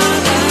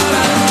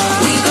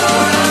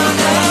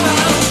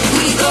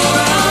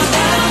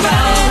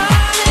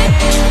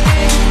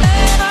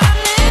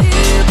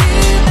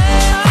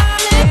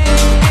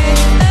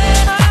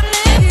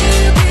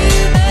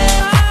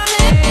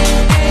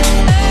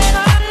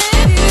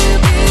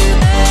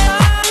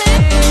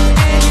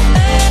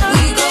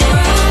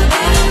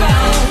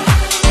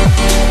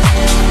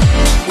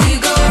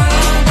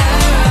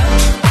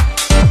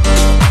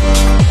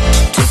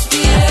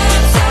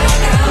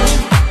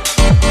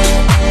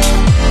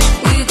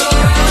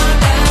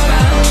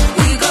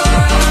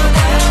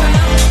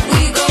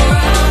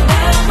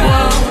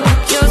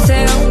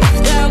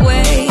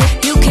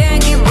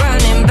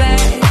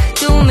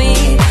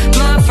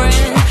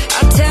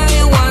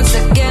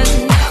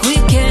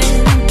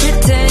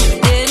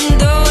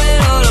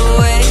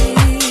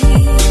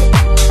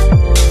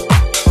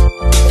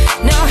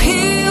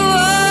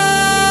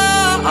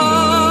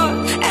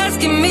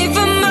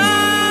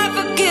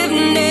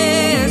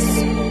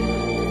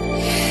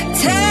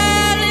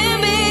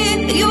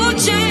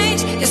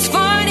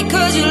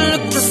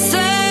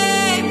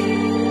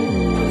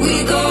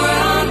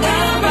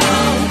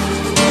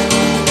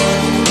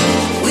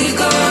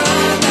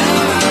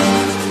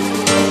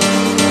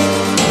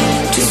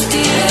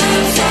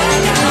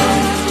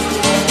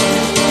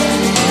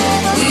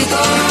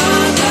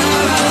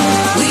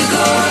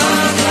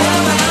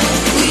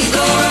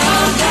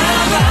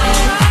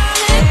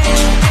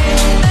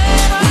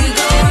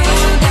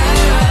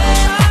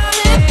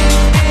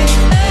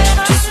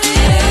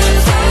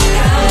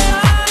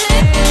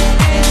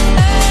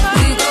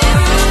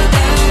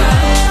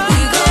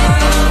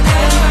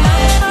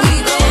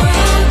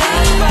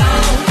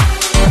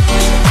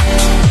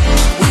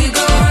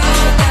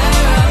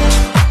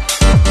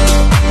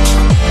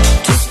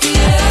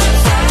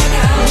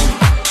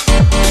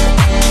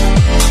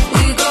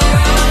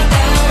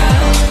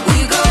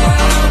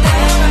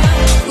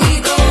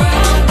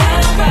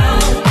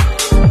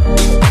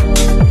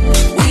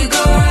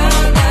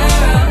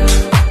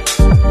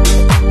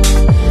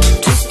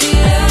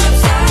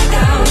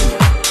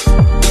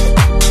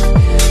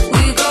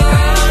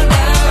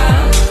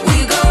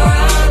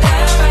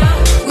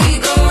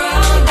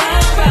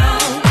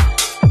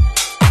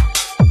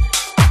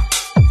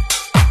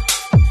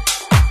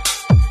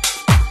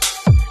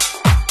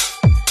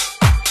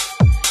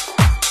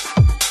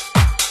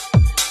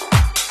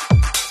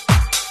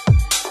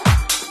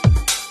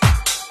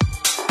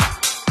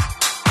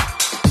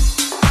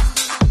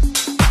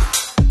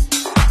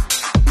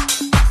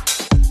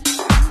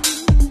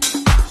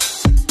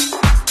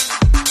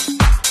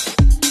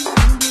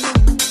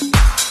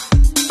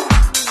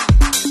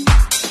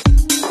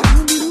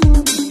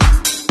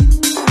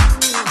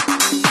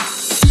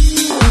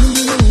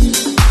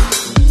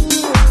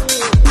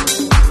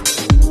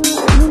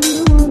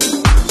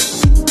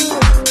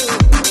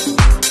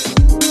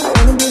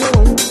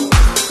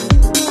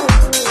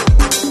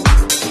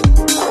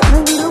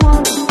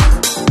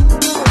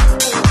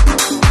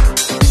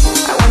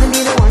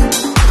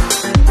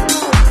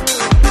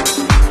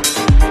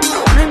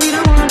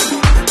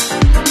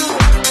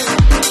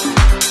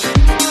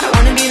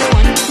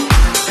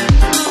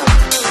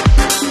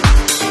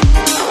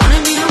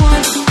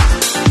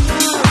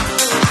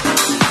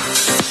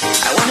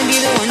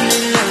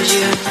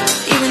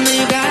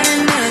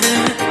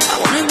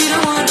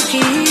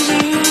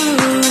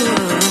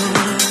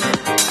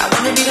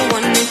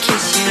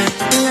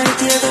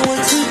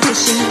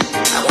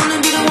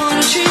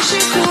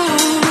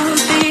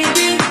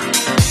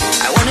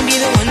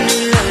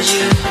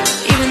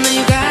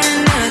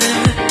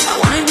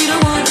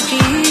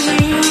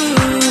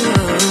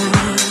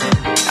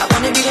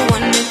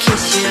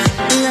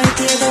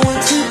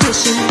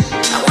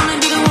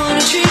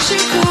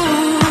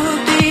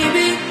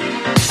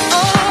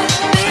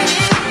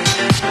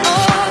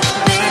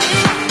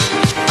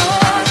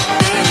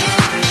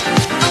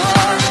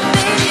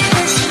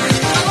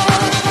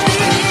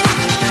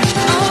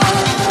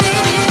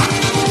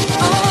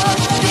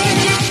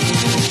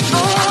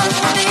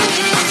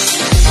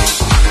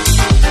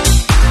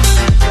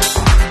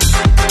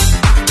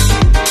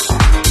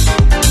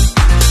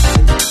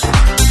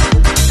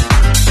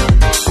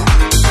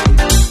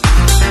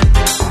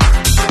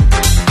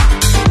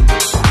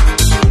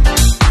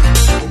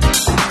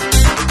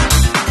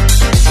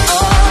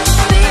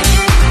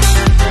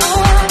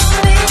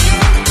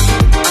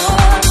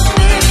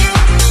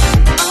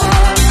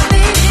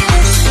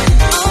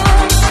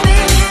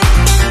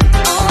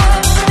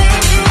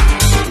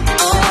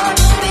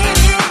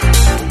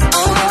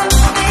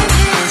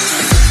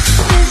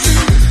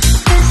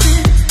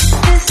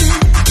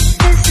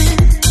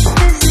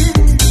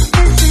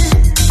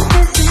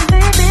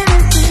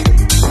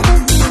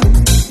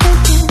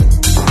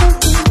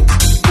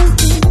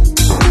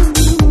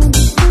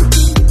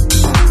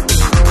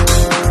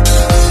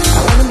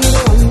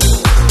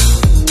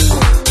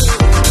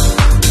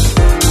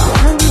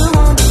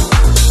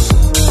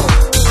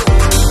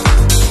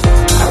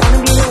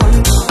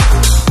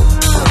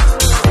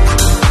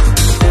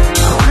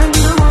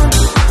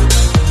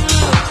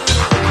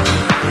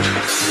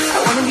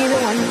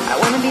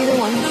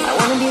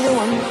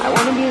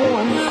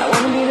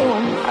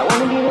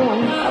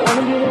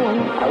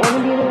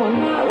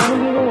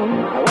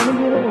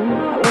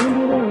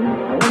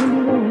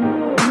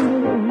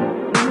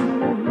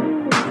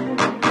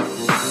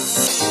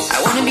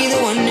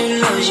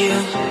loves you,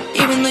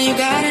 even though you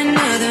got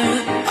another.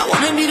 I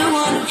wanna be the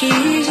one who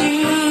keeps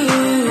you.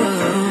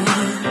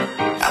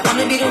 I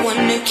wanna be the one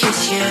to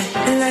kiss you,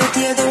 and like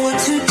the other one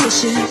to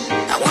dish you.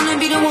 I wanna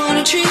be the one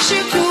who treats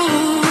you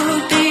cool,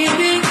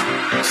 baby.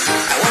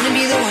 I wanna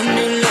be the one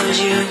who loves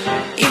you,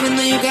 even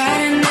though you got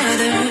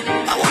another.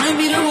 I wanna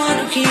be the one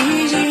who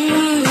keeps you.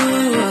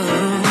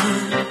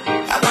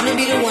 I wanna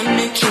be the one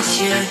to kiss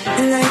you,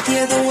 and like the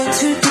other one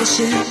to dish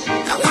you.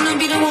 I wanna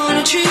be the one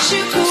who treats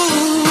you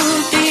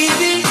cool,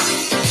 baby.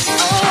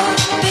 Oh,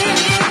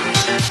 baby.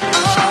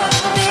 Oh,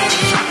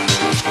 baby.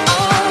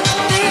 Oh,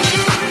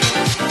 baby.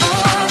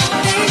 Oh,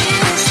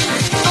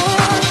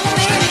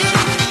 baby.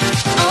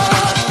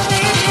 Oh,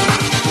 baby.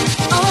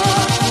 Oh,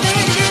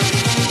 baby.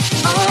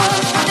 Oh, baby. Oh,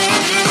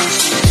 baby.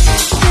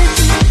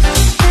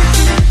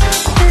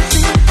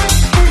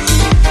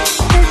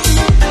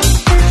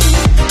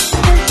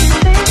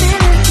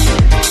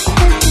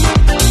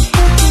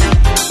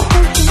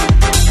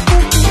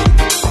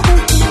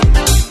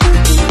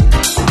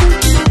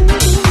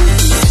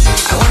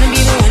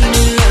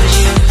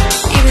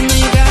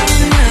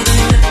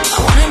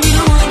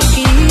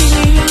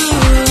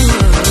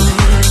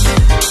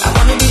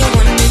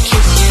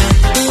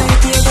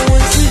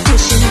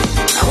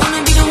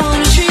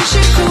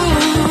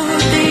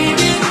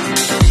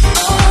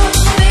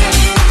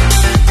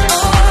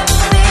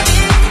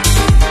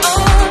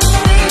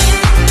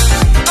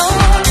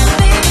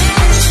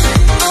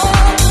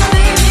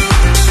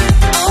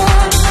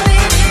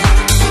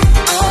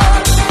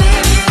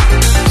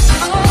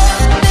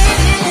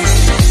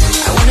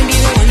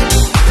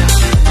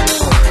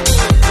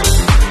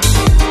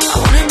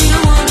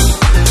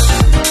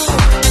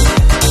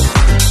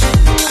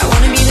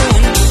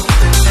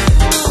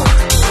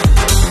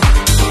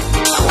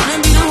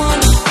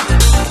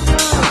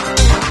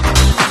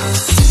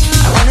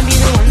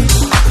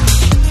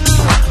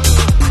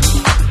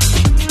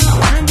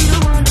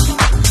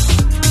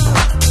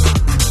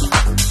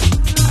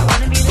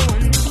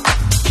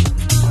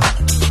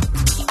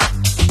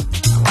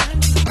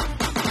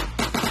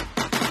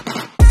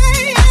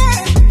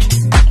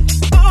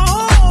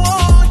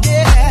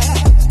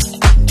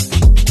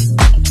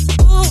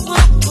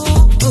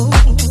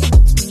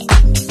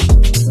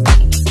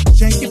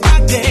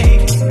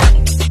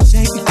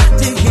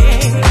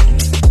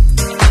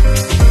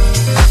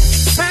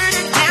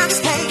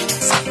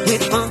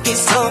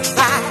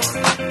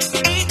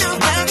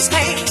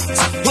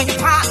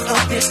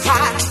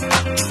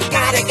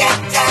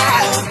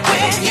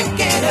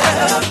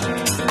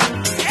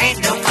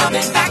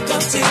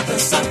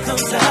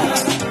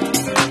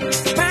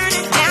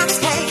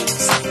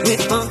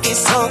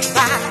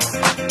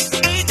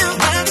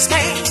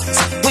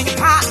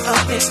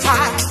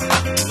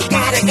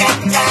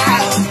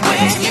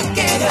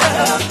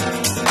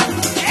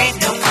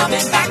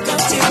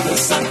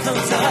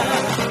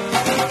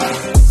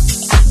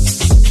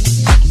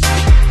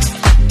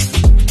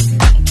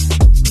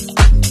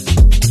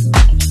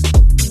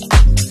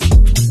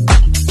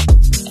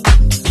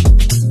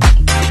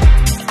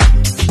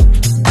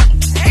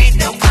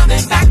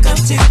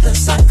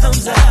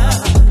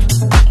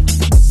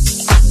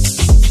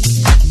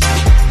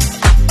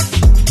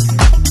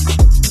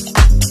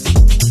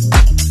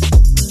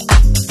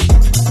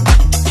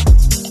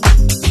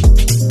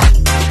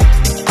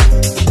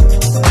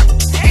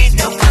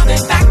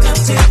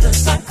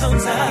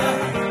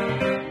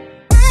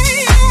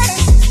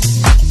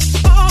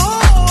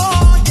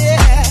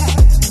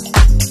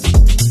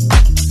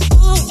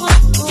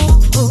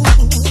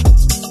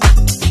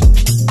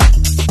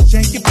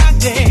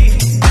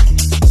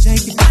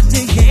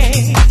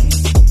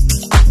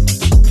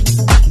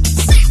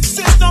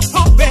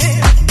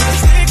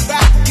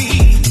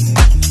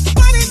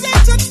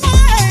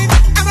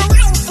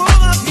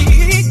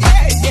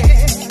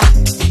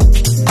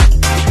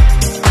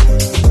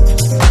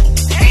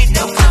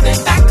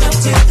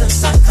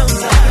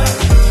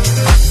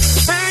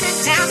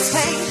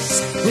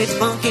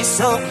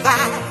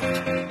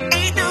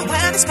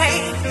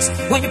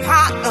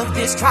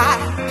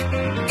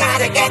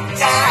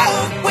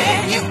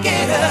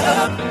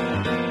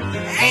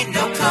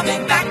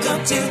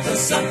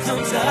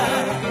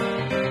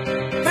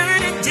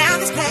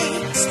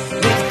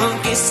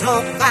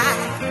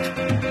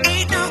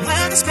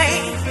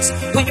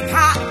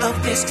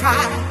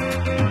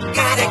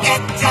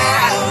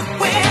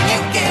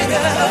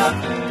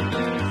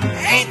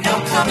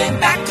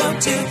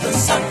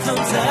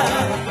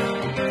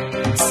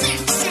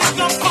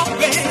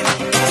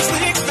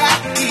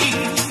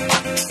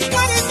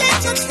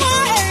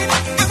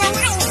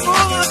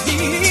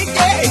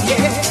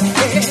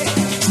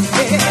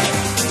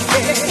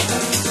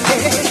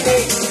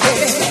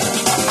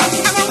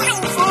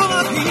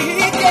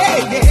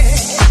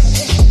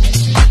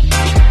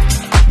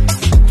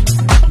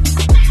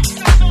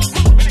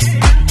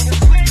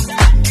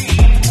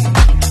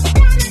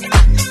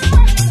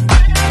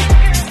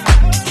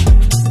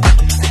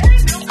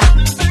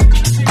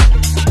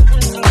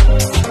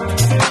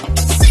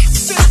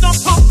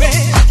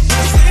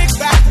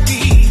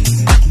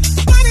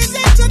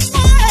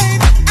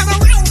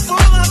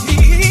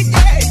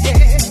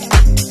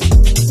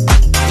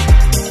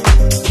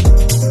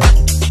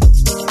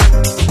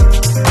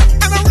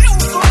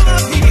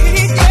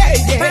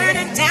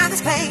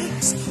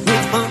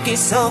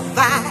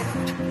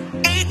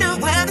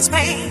 this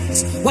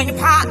pains when you're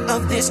part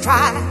of this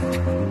tribe.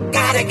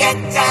 Gotta get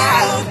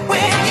down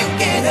when you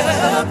get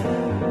up.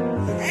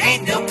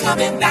 Ain't no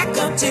coming back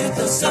until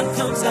the sun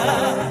comes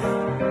up.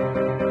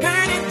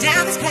 Burning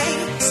down this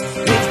place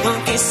with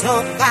funky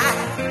soul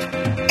fire.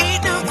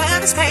 Ain't no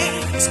this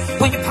pains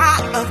when you're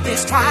part of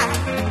this tribe.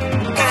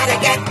 Gotta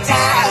get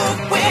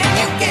down when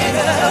you get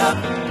up.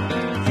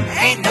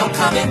 Ain't no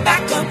coming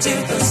back until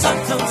the sun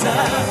comes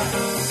up.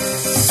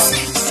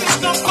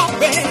 There's no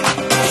pumping,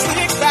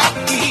 slick back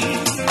beat.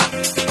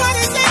 But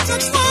it's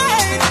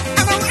intertwined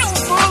and a room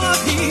full of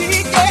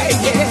heat. Yeah,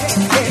 yeah,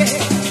 yeah,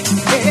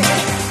 yeah,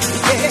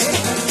 yeah,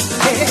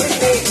 yeah,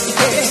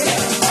 yeah.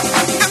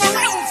 And a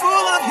room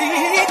full of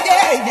heat.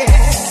 Yeah, yeah.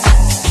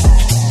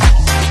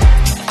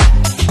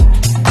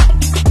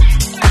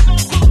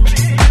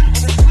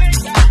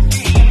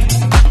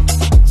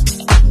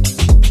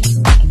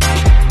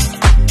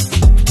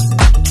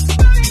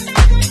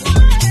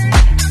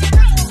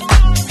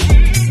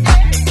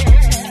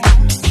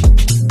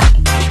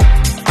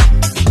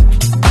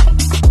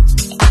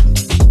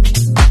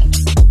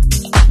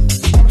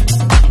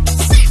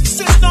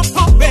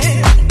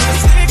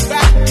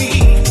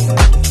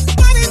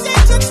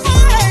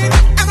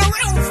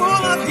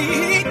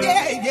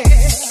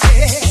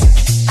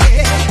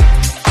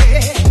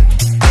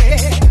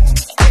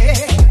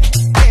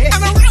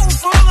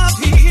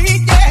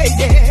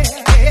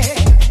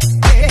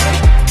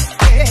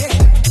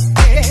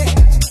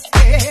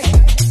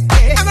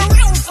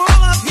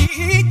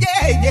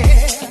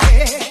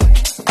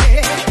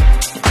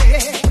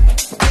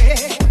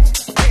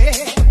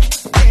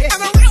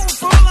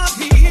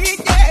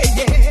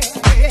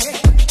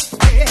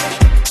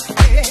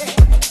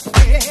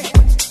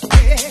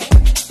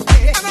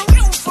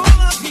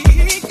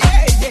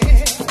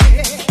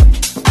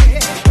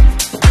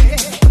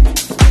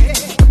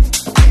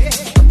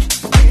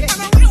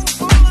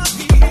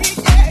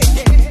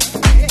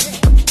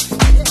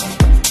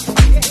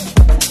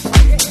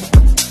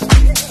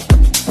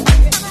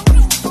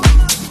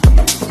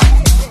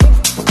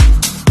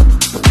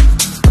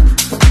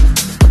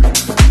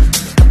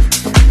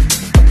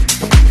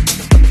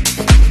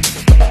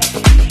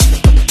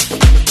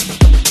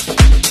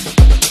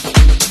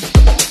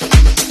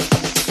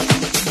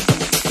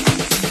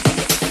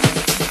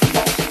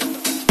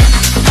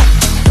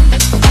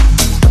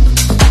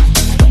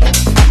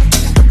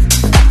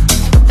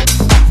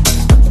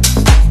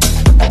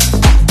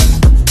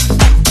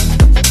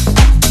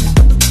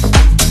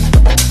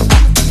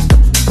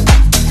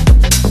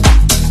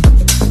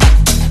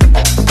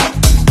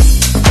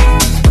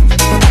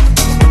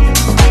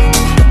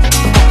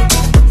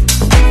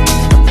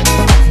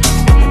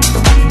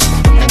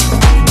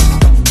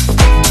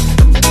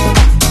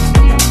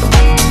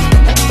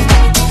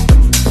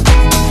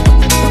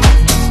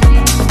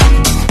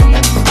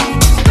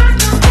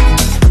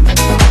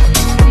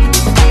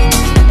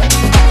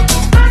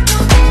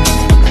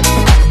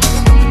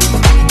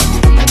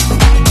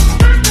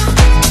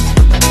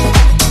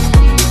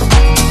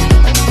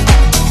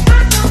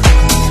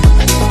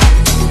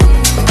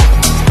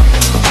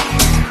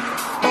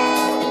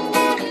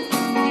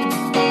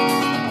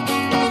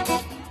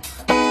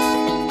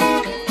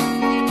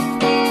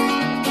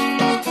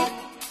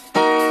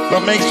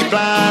 What makes you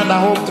blind? I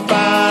hope to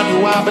find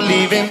who I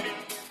believe in.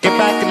 Get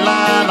back in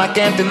line, I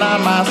can't deny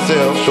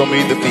myself. Show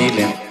me the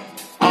feeling.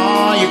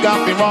 Oh, you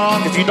got me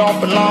wrong. If you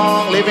don't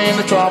belong, live in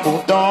the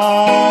trouble.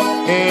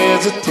 Don't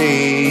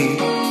hesitate.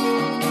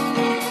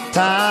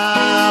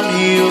 Time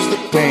heals the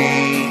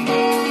pain.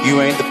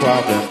 You ain't the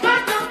problem.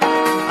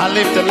 I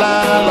live the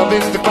lie, love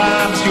is the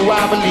crime. It's you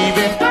I believe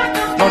in.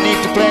 No need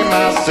to blame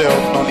myself,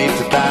 no need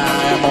to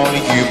die. I'm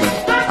only human.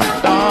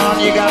 I'm done,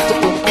 you got to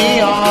put me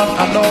on.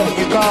 I know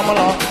you come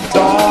along.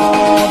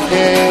 Don't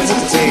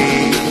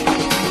hesitate.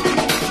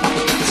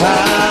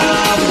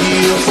 Time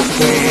heals the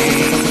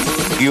pain.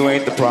 You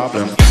ain't the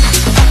problem.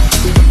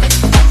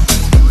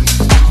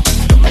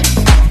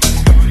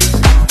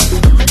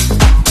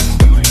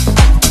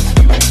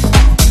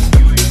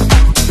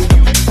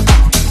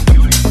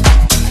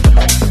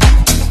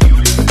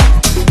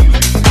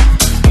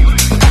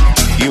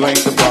 You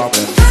ain't the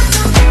problem.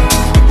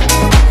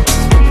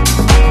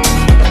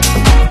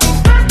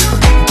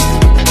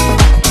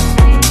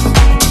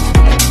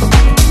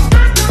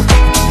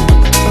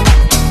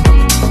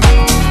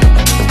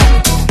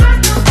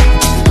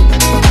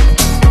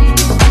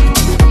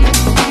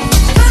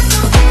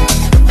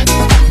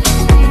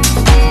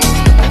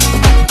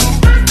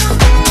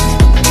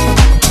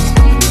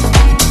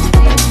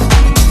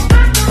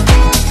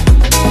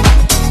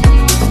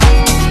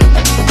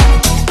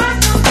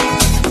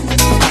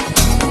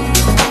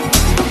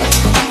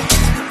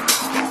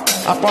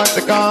 I point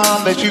the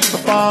gun, they shoot the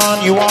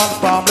fun, you are the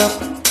problem.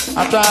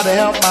 I try to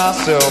help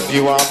myself,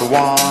 you are the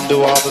one,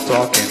 do all the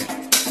talking.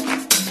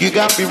 You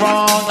got me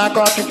wrong, I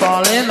caught you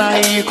falling,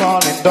 I hear you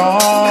calling.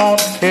 Don't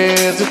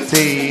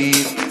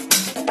hesitate.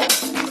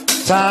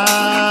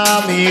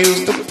 Time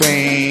heals the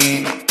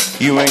pain.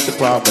 You ain't the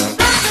problem.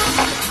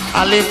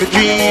 I live the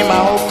dream,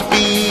 I hope to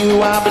be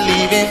who I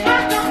believe in.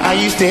 I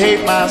used to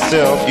hate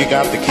myself, you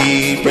got the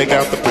key, break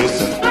out the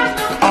prison.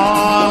 Oh,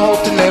 I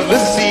hope to never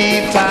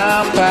see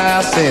time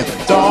passing.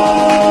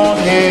 Don't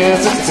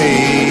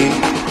hesitate.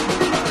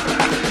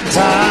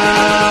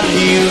 Time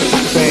heals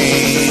the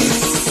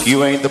pain.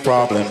 You ain't the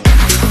problem.